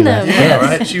volunteering Levi. them. Yeah, Yes.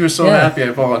 right? She was so Yeah. happy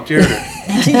I volunteered her.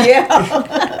 Yeah. What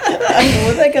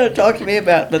are they going to talk to me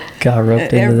about? But Got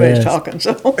roped into everybody's this. talking,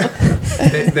 so.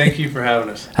 Thank you for having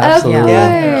us. Absolutely.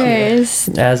 Of course.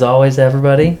 As always,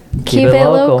 everybody, Keep it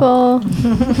local.